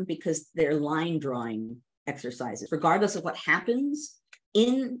important because they're line drawing exercises. Regardless of what happens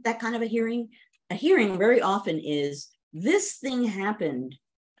in that kind of a hearing very often is, this thing happened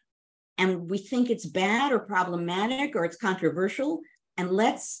and we think it's bad or problematic or it's controversial, and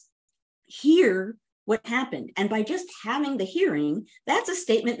let's hear what happened. And by just having the hearing, that's a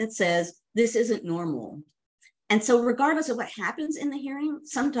statement that says this isn't normal. And so regardless of what happens in the hearing,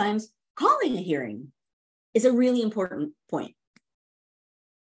 sometimes calling a hearing is a really important point.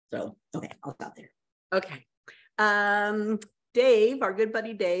 So, okay, I'll stop there. Okay. Dave, our good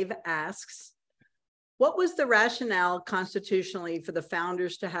buddy Dave, asks, what was the rationale constitutionally for the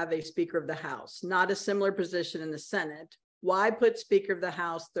founders to have a Speaker of the House, not a similar position in the Senate? Why put Speaker of the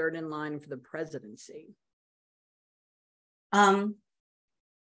House third in line for the presidency? Well,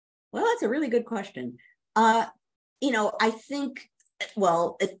 that's a really good question. I think,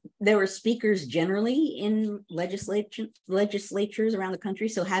 there were speakers generally in legislatures around the country.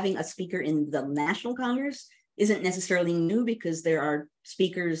 So having a speaker in the National Congress isn't necessarily new, because there are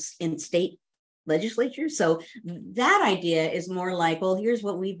speakers in state legislatures. So that idea is more like, well, here's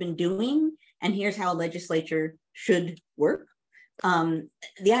what we've been doing, and here's how a legislature should work.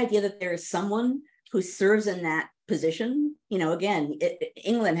 The idea that there is someone who serves in that position, again,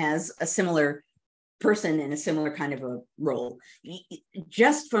 England has a similar person in a similar kind of a role.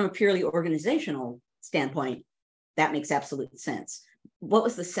 Just from a purely organizational standpoint, that makes absolute sense. What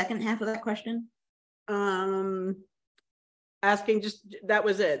was the second half of that question? Asking, just that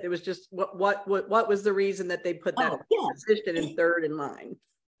was it. It was just what was the reason that they put that position in third in line?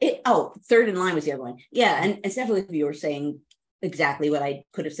 Third in line was the other one. Yeah, and Stephanie, you were saying exactly what I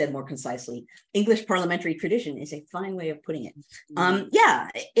could have said more concisely. English parliamentary tradition is a fine way of putting it.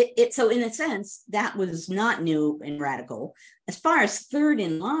 So in a sense, that was not new and radical. As far as third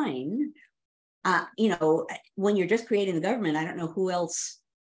in line, when you're just creating the government, I don't know who else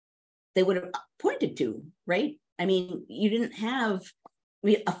they would have pointed to, right? I mean, you didn't have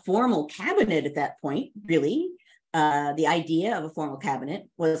a formal cabinet at that point, really. The idea of a formal cabinet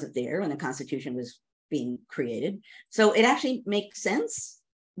wasn't there when the Constitution was being created. So it actually makes sense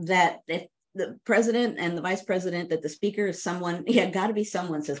that if the president and the vice president, that the speaker is someone, yeah, got to be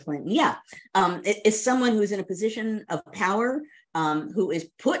someone, says Clinton. Yeah, it's someone who's in a position of power, who is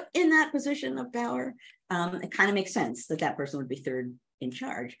put in that position of power. It kind of makes sense that that person would be third in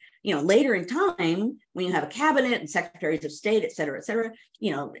charge. You know, later in time, when you have a cabinet and secretaries of state, et cetera,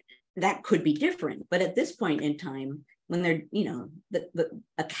 you know, that could be different. But at this point in time, when they're, you know,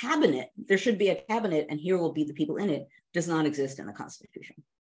 a cabinet, there should be a cabinet, and here will be the people in it, does not exist in the Constitution.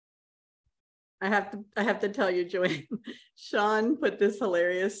 I have to tell you, Joanne, Sean put this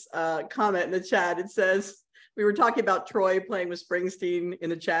hilarious comment in the chat. It says, we were talking about Troy playing with Springsteen in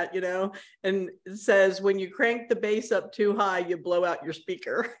the chat, you know, and it says, when you crank the bass up too high, you blow out your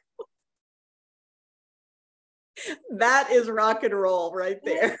speaker. That is rock and roll right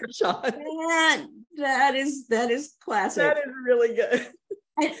there, Sean. That is classic. That is really good.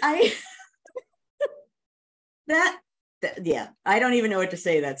 Yeah, I don't even know what to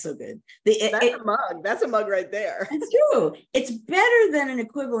say. That's so good. That's a mug. That's a mug right there. It's true. It's better than an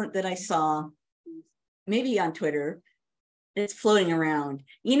equivalent that I saw maybe on Twitter. It's floating around.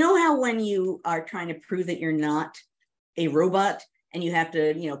 You know how when you are trying to prove that you're not a robot, and you have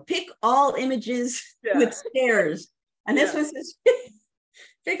to, you know, pick all images with stairs. And this one says,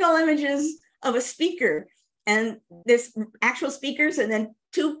 pick all images of a speaker. And there's actual speakers and then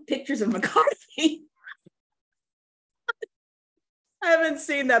 2 pictures of McCarthy. I haven't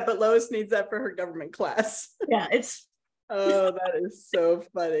seen that, but Lois needs that for her government class. Yeah, it's. Oh, that is so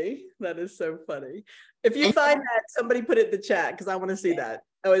funny. That is so funny. If you find that, somebody put it in the chat, because I want to see that.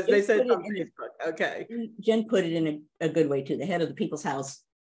 Oh, they said it on Facebook. Okay. Jen put it in a good way too. The head of the people's house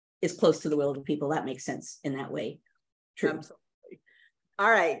is close to the will of the people. That makes sense in that way. True. Absolutely.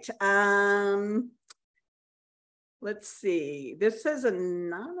 All right. Let's see. This says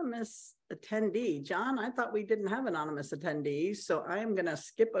anonymous attendee. John, I thought we didn't have anonymous attendees, so I am going to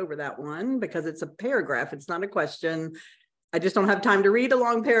skip over that one because it's a paragraph. It's not a question. I just don't have time to read a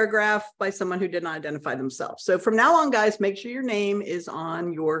long paragraph by someone who didn't identify themselves. So from now on, guys, make sure your name is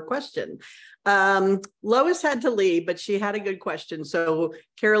on your question. Lois had to leave, but she had a good question. So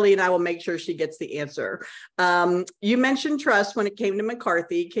Carolee and I will make sure she gets the answer. You mentioned trust when it came to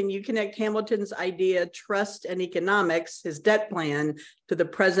McCarthy. Can you connect Hamilton's idea, trust and economics, his debt plan, to the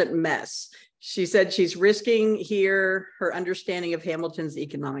present mess? She said she's risking here her understanding of Hamilton's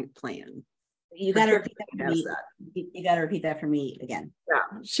economic plan. You got to repeat that for me. You got to repeat that for me again.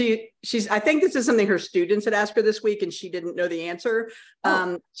 Yeah, she's. I think this is something her students had asked her this week, and she didn't know the answer.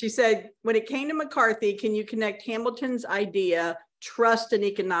 She said, when it came to McCarthy, can you connect Hamilton's idea, trust and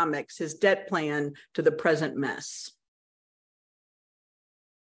economics, his debt plan, to the present mess?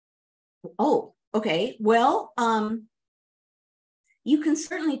 Oh, okay. Well, you can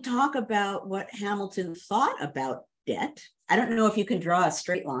certainly talk about what Hamilton thought about debt. I don't know if you can draw a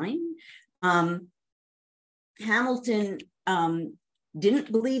straight line. Hamilton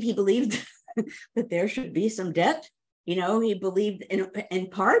didn't believe, he believed that there should be some debt. You know, he believed in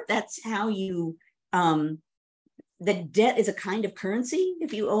part that's how you, that debt is a kind of currency.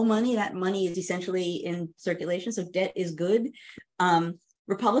 If you owe money, that money is essentially in circulation. So debt is good.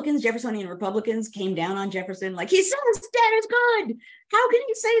 Republicans, Jeffersonian Republicans came down on Jefferson, like, he says debt is good. How can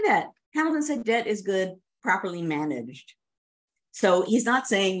you say that? Hamilton said debt is good, properly managed. So he's not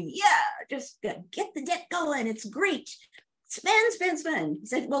saying, yeah, just get the debt going. It's great. Spend, spend, spend. He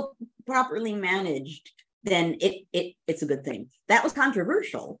said, well, properly managed, then it's a good thing. That was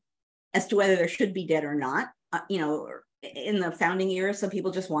controversial as to whether there should be debt or not. You know, in the founding era, some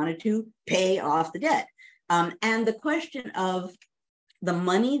people just wanted to pay off the debt. And the question of the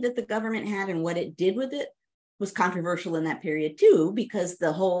money that the government had and what it did with it was controversial in that period too, because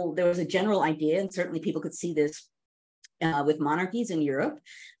there was a general idea, and certainly people could see this with monarchies in Europe,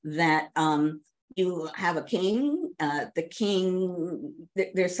 that you have a king,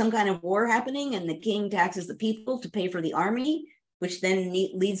 there's some kind of war happening, and the king taxes the people to pay for the army, which then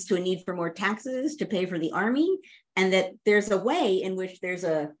leads to a need for more taxes to pay for the army, and that there's a way in which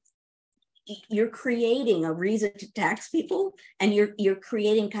you're creating a reason to tax people, and you're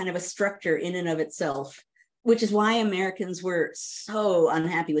creating kind of a structure in and of itself, which is why Americans were so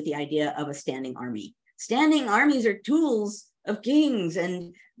unhappy with the idea of a standing army. Standing armies are tools of kings,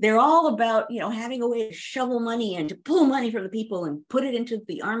 and they're all about, you know, having a way to shovel money and to pull money from the people and put it into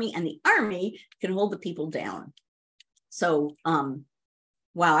the army, and the army can hold the people down. So,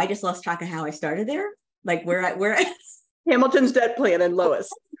 wow, I just lost track of how I started there. Like where Hamilton's debt plan and Lois.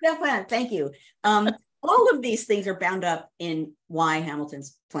 Debt plan, thank you. All of these things are bound up in why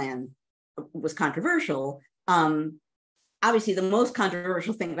Hamilton's plan was controversial. Obviously, the most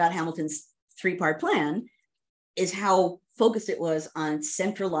controversial thing about Hamilton's 3-part plan is how focused it was on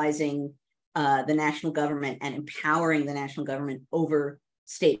centralizing the national government and empowering the national government over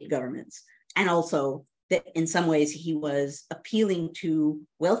state governments. And also that in some ways he was appealing to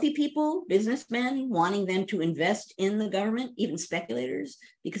wealthy people, businessmen, wanting them to invest in the government, even speculators,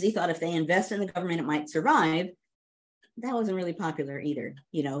 because he thought if they invest in the government, it might survive. That wasn't really popular either,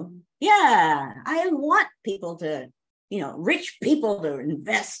 you know. Yeah, I want people to, you know, rich people to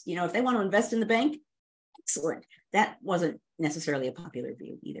invest, you know, if they want to invest in the bank, excellent. That wasn't necessarily a popular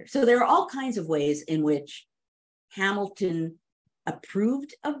view either. So there are all kinds of ways in which Hamilton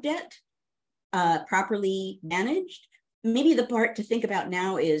approved of debt, properly managed. Maybe the part to think about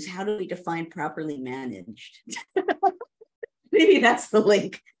now is, how do we define properly managed? Maybe that's the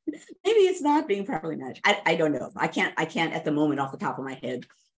link. Maybe it's not being properly managed. I don't know. I can't at the moment off the top of my head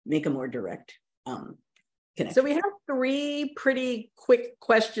make a more direct connection. So we have 3 pretty quick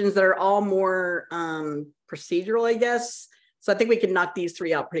questions that are all more procedural, I guess. So I think we can knock these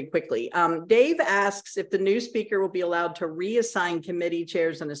 3 out pretty quickly. Dave asks if the new speaker will be allowed to reassign committee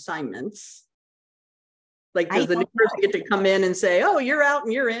chairs and assignments. Like, does the new person get to come in and say, oh, you're out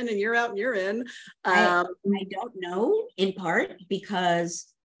and you're in, and you're out and you're in? I don't know, in part because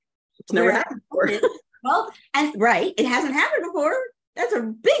it's never happened before. Well, and right, it hasn't happened before. That's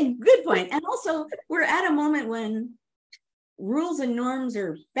a good point. And also, we're at a moment when rules and norms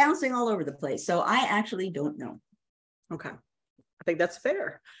are bouncing all over the place. So I actually don't know. Okay, I think that's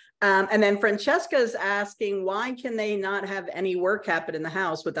fair. And then Francesca is asking, why can they not have any work happen in the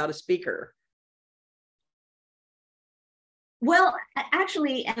House without a speaker? Well,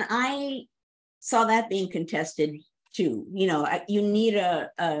 actually, and I saw that being contested too. You know, you need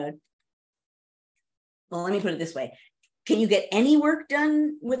well, let me put it this way. Can you get any work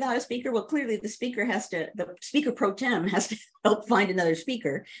done without a speaker? Well, clearly the speaker pro tem has to help find another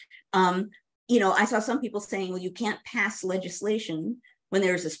speaker. You know, I saw some people saying, well, you can't pass legislation when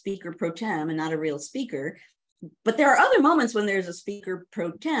there's a speaker pro tem and not a real speaker. But there are other moments when there's a speaker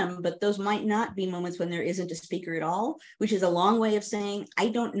pro tem, but those might not be moments when there isn't a speaker at all, which is a long way of saying, I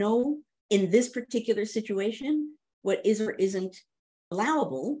don't know in this particular situation what is or isn't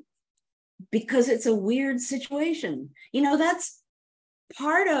allowable, because it's a weird situation. You know, that's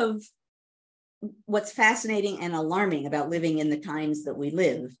part of what's fascinating and alarming about living in the times that we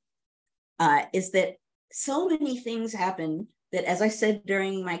live, is that so many things happen that, as I said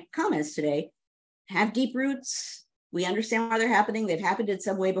during my comments today, have deep roots. We understand why they're happening. They've happened in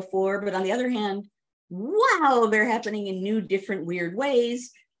some way before, but on the other hand, wow, they're happening in new, different, weird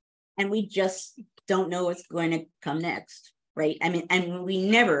ways. And we just don't know what's going to come next, right? I mean, and we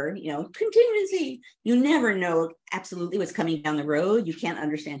never, you know, contingency, you never know absolutely what's coming down the road. You can't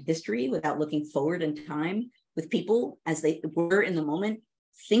understand history without looking forward in time with people as they were in the moment,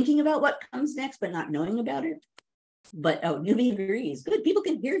 thinking about what comes next, but not knowing about it. But Newbie agrees. Good, people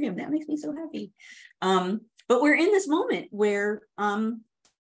can hear him. That makes me so happy. But we're in this moment where,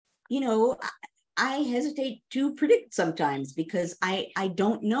 you know, I hesitate to predict sometimes because I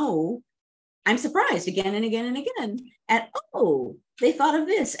don't know. I'm surprised again and again and again at, oh, they thought of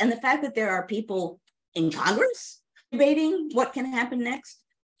this. And the fact that there are people in Congress debating what can happen next.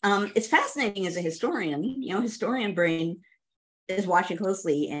 It's fascinating as a historian. You know, historian brain is watching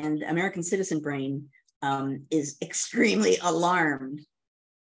closely, and American citizen brain is extremely alarmed.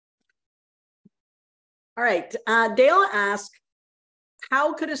 All right. Dale asked,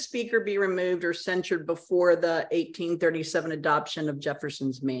 how could a speaker be removed or censured before the 1837 adoption of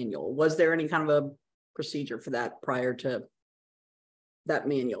Jefferson's manual? Was there any kind of a procedure for that prior to that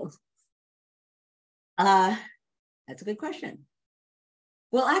manual? That's a good question.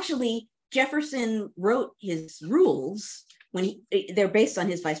 Well, actually, Jefferson wrote his rules when they're based on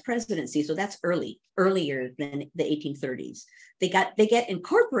his vice presidency, so that's earlier than the 1830s. They get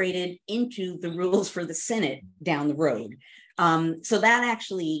incorporated into the rules for the Senate down the road. So that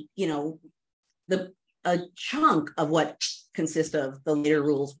actually, you know, a chunk of what consist of the later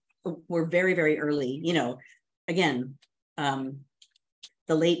rules were very, very early. You know, again, the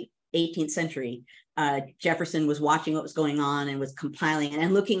late 18th century, Jefferson was watching what was going on and was compiling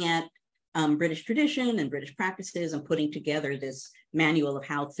and looking at British tradition and British practices and putting together this manual of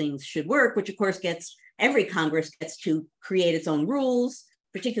how things should work, which of course every Congress gets to create its own rules,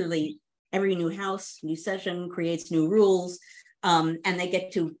 particularly every new House, new session creates new rules, and they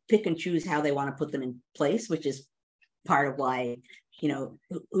get to pick and choose how they want to put them in place, which is part of why, you know,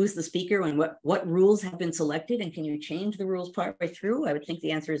 who's the speaker and what rules have been selected, and can you change the rules partway through? I would think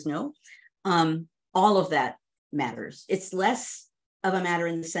the answer is no. All of that matters. It's less of a matter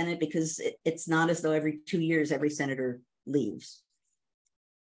in the Senate because it's not as though every 2 years every senator leaves.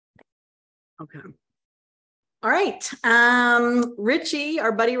 Okay. All right. Richie,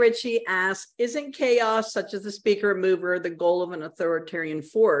 our buddy Richie asks, isn't chaos such as the speaker mover the goal of an authoritarian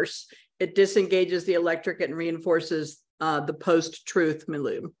force? It disengages the electorate and reinforces the post-truth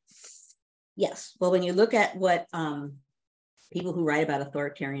milieu. Yes. Well, when you look at what people who write about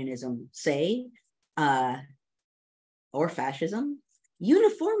authoritarianism say, or fascism,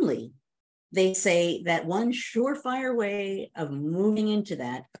 uniformly, they say that one surefire way of moving into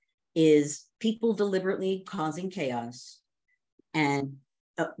that is people deliberately causing chaos. And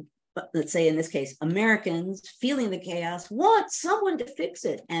let's say in this case, Americans feeling the chaos want someone to fix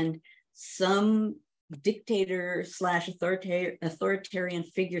it. And some dictator / authoritarian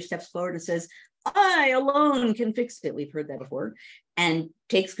figure steps forward and says, I alone can fix it. We've heard that before, and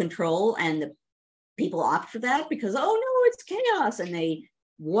takes control, and the people opt for that because, oh no, it's chaos. And they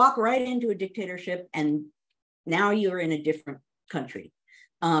walk right into a dictatorship, and now you're in a different country.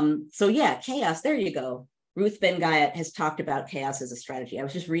 So yeah, chaos, there you go. Ruth Ben-Ghiat has talked about chaos as a strategy. I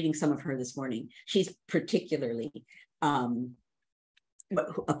was just reading some of her this morning. She's particularly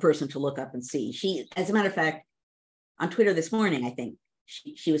a person to look up and see. She, as a matter of fact, on Twitter this morning, I think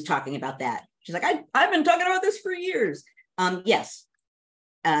she was talking about that. She's like, I've been talking about this for years. Yes,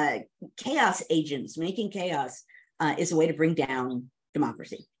 chaos agents, making chaos is a way to bring down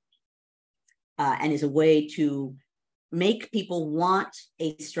democracy and is a way to make people want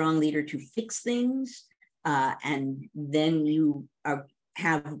a strong leader to fix things. And then you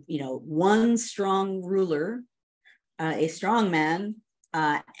have, one strong ruler, a strong man,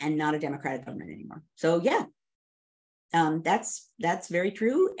 and not a democratic government anymore. So yeah, that's very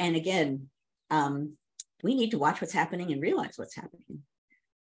true. And again, we need to watch what's happening and realize what's happening.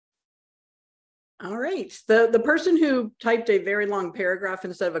 All right. The person who typed a very long paragraph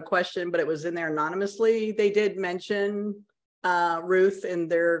instead of a question, but it was in there anonymously, they did mention Ruth in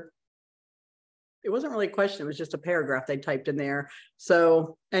their, it wasn't really a question, it was just a paragraph they typed in there.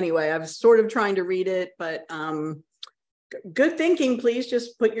 So anyway, I was sort of trying to read it, but good thinking. Please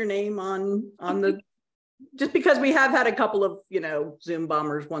just put your name on the, just because we have had a couple of, Zoom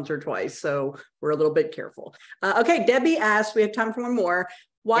bombers once or twice. So we're a little bit careful. Okay. Debbie asked, we have time for one more.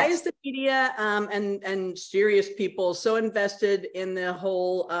 Why is the media and serious people so invested in the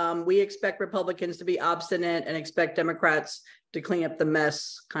whole, we expect Republicans to be obstinate and expect Democrats to clean up the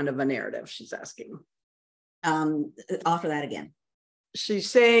mess kind of a narrative, she's asking? Offer that again. She's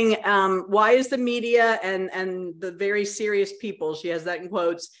saying, why is the media and the very serious people, she has that in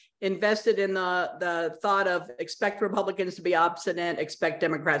quotes, invested in the thought of expect Republicans to be obstinate, expect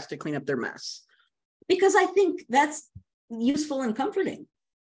Democrats to clean up their mess? Because I think that's useful and comforting.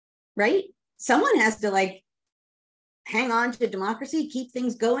 Right? Someone has to hang on to democracy, keep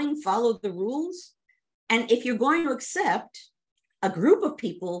things going, follow the rules. And if you're going to accept a group of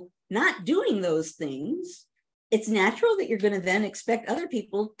people not doing those things, it's natural that you're going to then expect other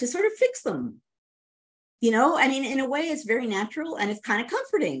people to sort of fix them. In a way, it's very natural, and it's kind of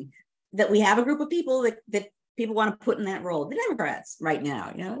comforting that we have a group of people that people want to put in that role. The Democrats right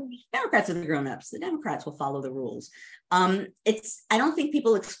now, Democrats are the grown-ups. The Democrats will follow the rules. I don't think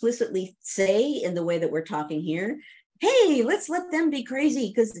people explicitly say in the way that we're talking here, hey, let's let them be crazy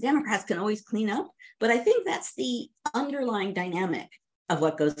because the Democrats can always clean up. But I think that's the underlying dynamic of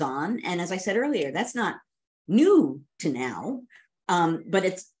what goes on. And as I said earlier, that's not new to now, but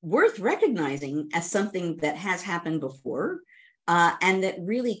it's worth recognizing as something that has happened before and that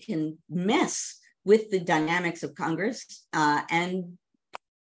really can mess with the dynamics of Congress, and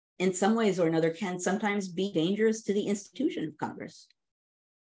in some ways or another can sometimes be dangerous to the institution of Congress.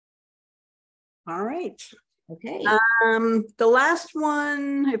 All right. Okay. The last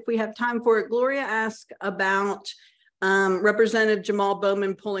one, if we have time for it, Gloria asked about Representative Jamal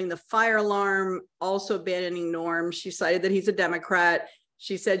Bowman pulling the fire alarm, also abandoning norms. She cited that he's a Democrat.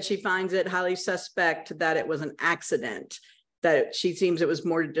 She said she finds it highly suspect that it was an accident, that she seems it was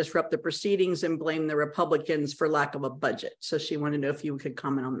more to disrupt the proceedings and blame the Republicans for lack of a budget. So she wanted to know if you could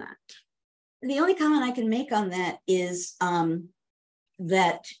comment on that. The only comment I can make on that is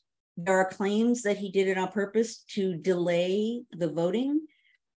that there are claims that he did it on purpose to delay the voting.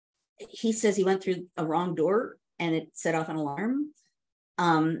 He says he went through a wrong door and it set off an alarm,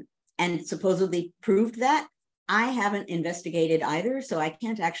 and supposedly proved that. I haven't investigated either, so I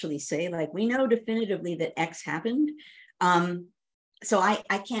can't actually say, we know definitively that X happened. So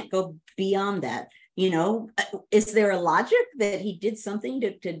I can't go beyond that. Is there a logic that he did something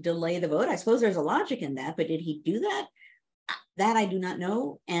to delay the vote? I suppose there's a logic in that, but did he do that? That I do not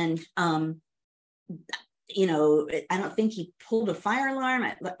know. And, I don't think he pulled a fire alarm.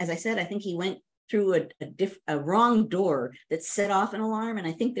 As I said, I think he went through a wrong door that set off an alarm. And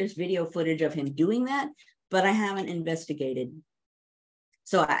I think there's video footage of him doing that. but I haven't investigated.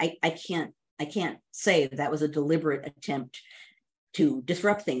 So I can't say that was a deliberate attempt to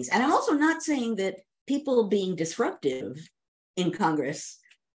disrupt things. And I'm also not saying that people being disruptive in Congress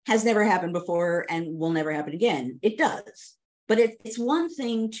has never happened before and will never happen again. It does. But it's one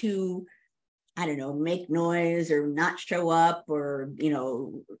thing to, I don't know, make noise or not show up or,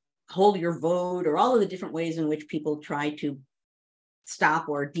 hold your vote or all of the different ways in which people try to stop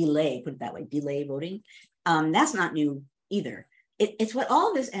or delay, put it that way, delay voting. That's not new either. It's what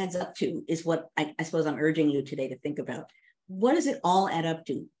all this adds up to is what I suppose I'm urging you today to think about. What does it all add up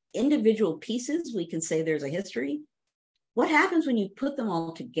to? Individual pieces, we can say there's a history. What happens when you put them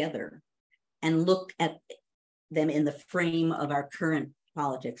all together and look at them in the frame of our current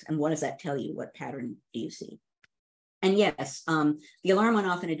politics? And what does that tell you? What pattern do you see? And yes, the alarm went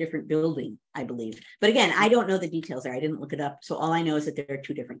off in a different building, I believe. But again, I don't know the details there. I didn't look it up. So all I know is that there are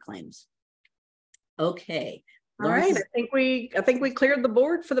two different claims. Okay. All right. I think we cleared the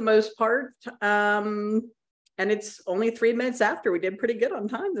board for the most part. And it's only 3 minutes after. We did pretty good on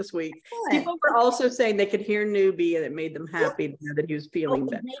time this week. Good. People were also saying they could hear Newbie and it made them happy to know that he was feeling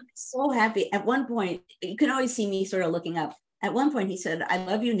better. It made me so happy. At one point, you can always see me sort of looking up. At one point, he said, "I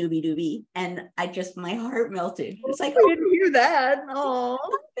love you, Newbie Doobie," and my heart melted. It's like, we didn't hear that. Oh.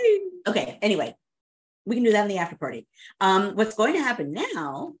 Okay. Anyway, we can do that in the after party. What's going to happen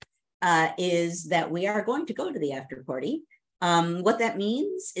now is that we are going to go to the after party. What that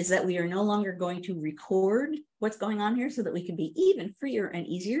means is that we are no longer going to record what's going on here so that we can be even freer and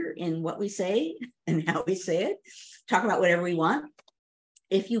easier in what we say and how we say it, talk about whatever we want.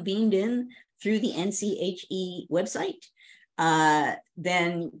 If you beamed in through the NCHE website,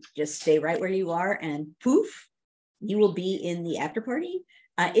 then just stay right where you are and poof, you will be in the after party.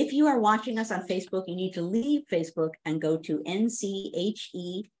 If you are watching us on Facebook, you need to leave Facebook and go to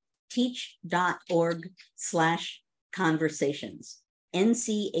ncheteach.org/conversations,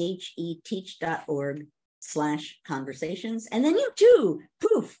 ncheteach.org/conversations. And then you too,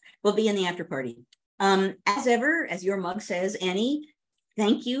 poof, will be in the after party. As ever, as your mug says, Annie,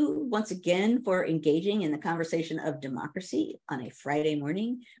 thank you once again for engaging in the conversation of democracy on a Friday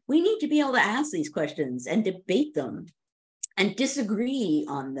morning. We need to be able to ask these questions and debate them and disagree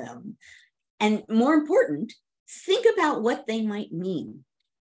on them. And more important, think about what they might mean.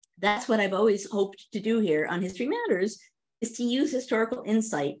 That's what I've always hoped to do here on History Matters, is to use historical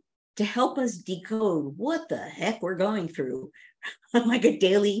insight to help us decode what the heck we're going through on like a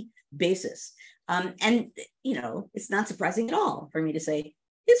daily basis. And, it's not surprising at all for me to say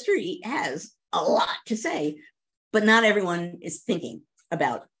history has a lot to say, but not everyone is thinking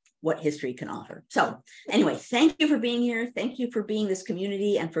about what history can offer. So anyway, thank you for being here. Thank you for being this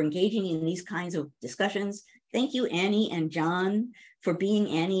community and for engaging in these kinds of discussions. Thank you, Annie and John, for being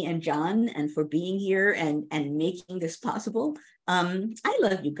Annie and John and for being here and making this possible. I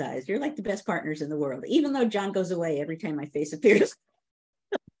love you guys. You're like the best partners in the world, even though John goes away every time my face appears.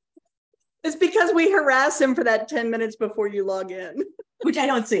 It's because we harass him for that 10 minutes before you log in. Which I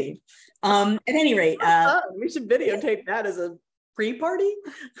don't see. At any rate. We should videotape that as a pre-party.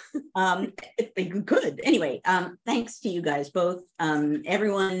 You could. Anyway, thanks to you guys both.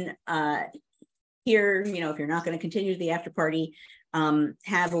 Everyone here, if you're not going to continue the after party,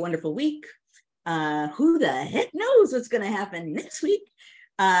 have a wonderful week. Who the heck knows what's going to happen next week?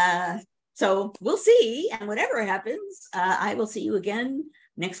 So we'll see. And whatever happens, I will see you again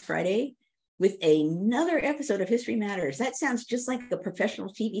next Friday with another episode of History Matters. That sounds just like a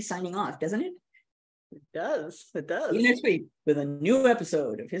professional TV signing off, doesn't it? It does. It does. See you next week with a new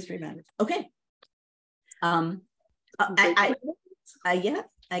episode of History Matters. Okay. Yeah,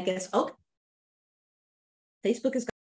 I guess. Oh, Facebook is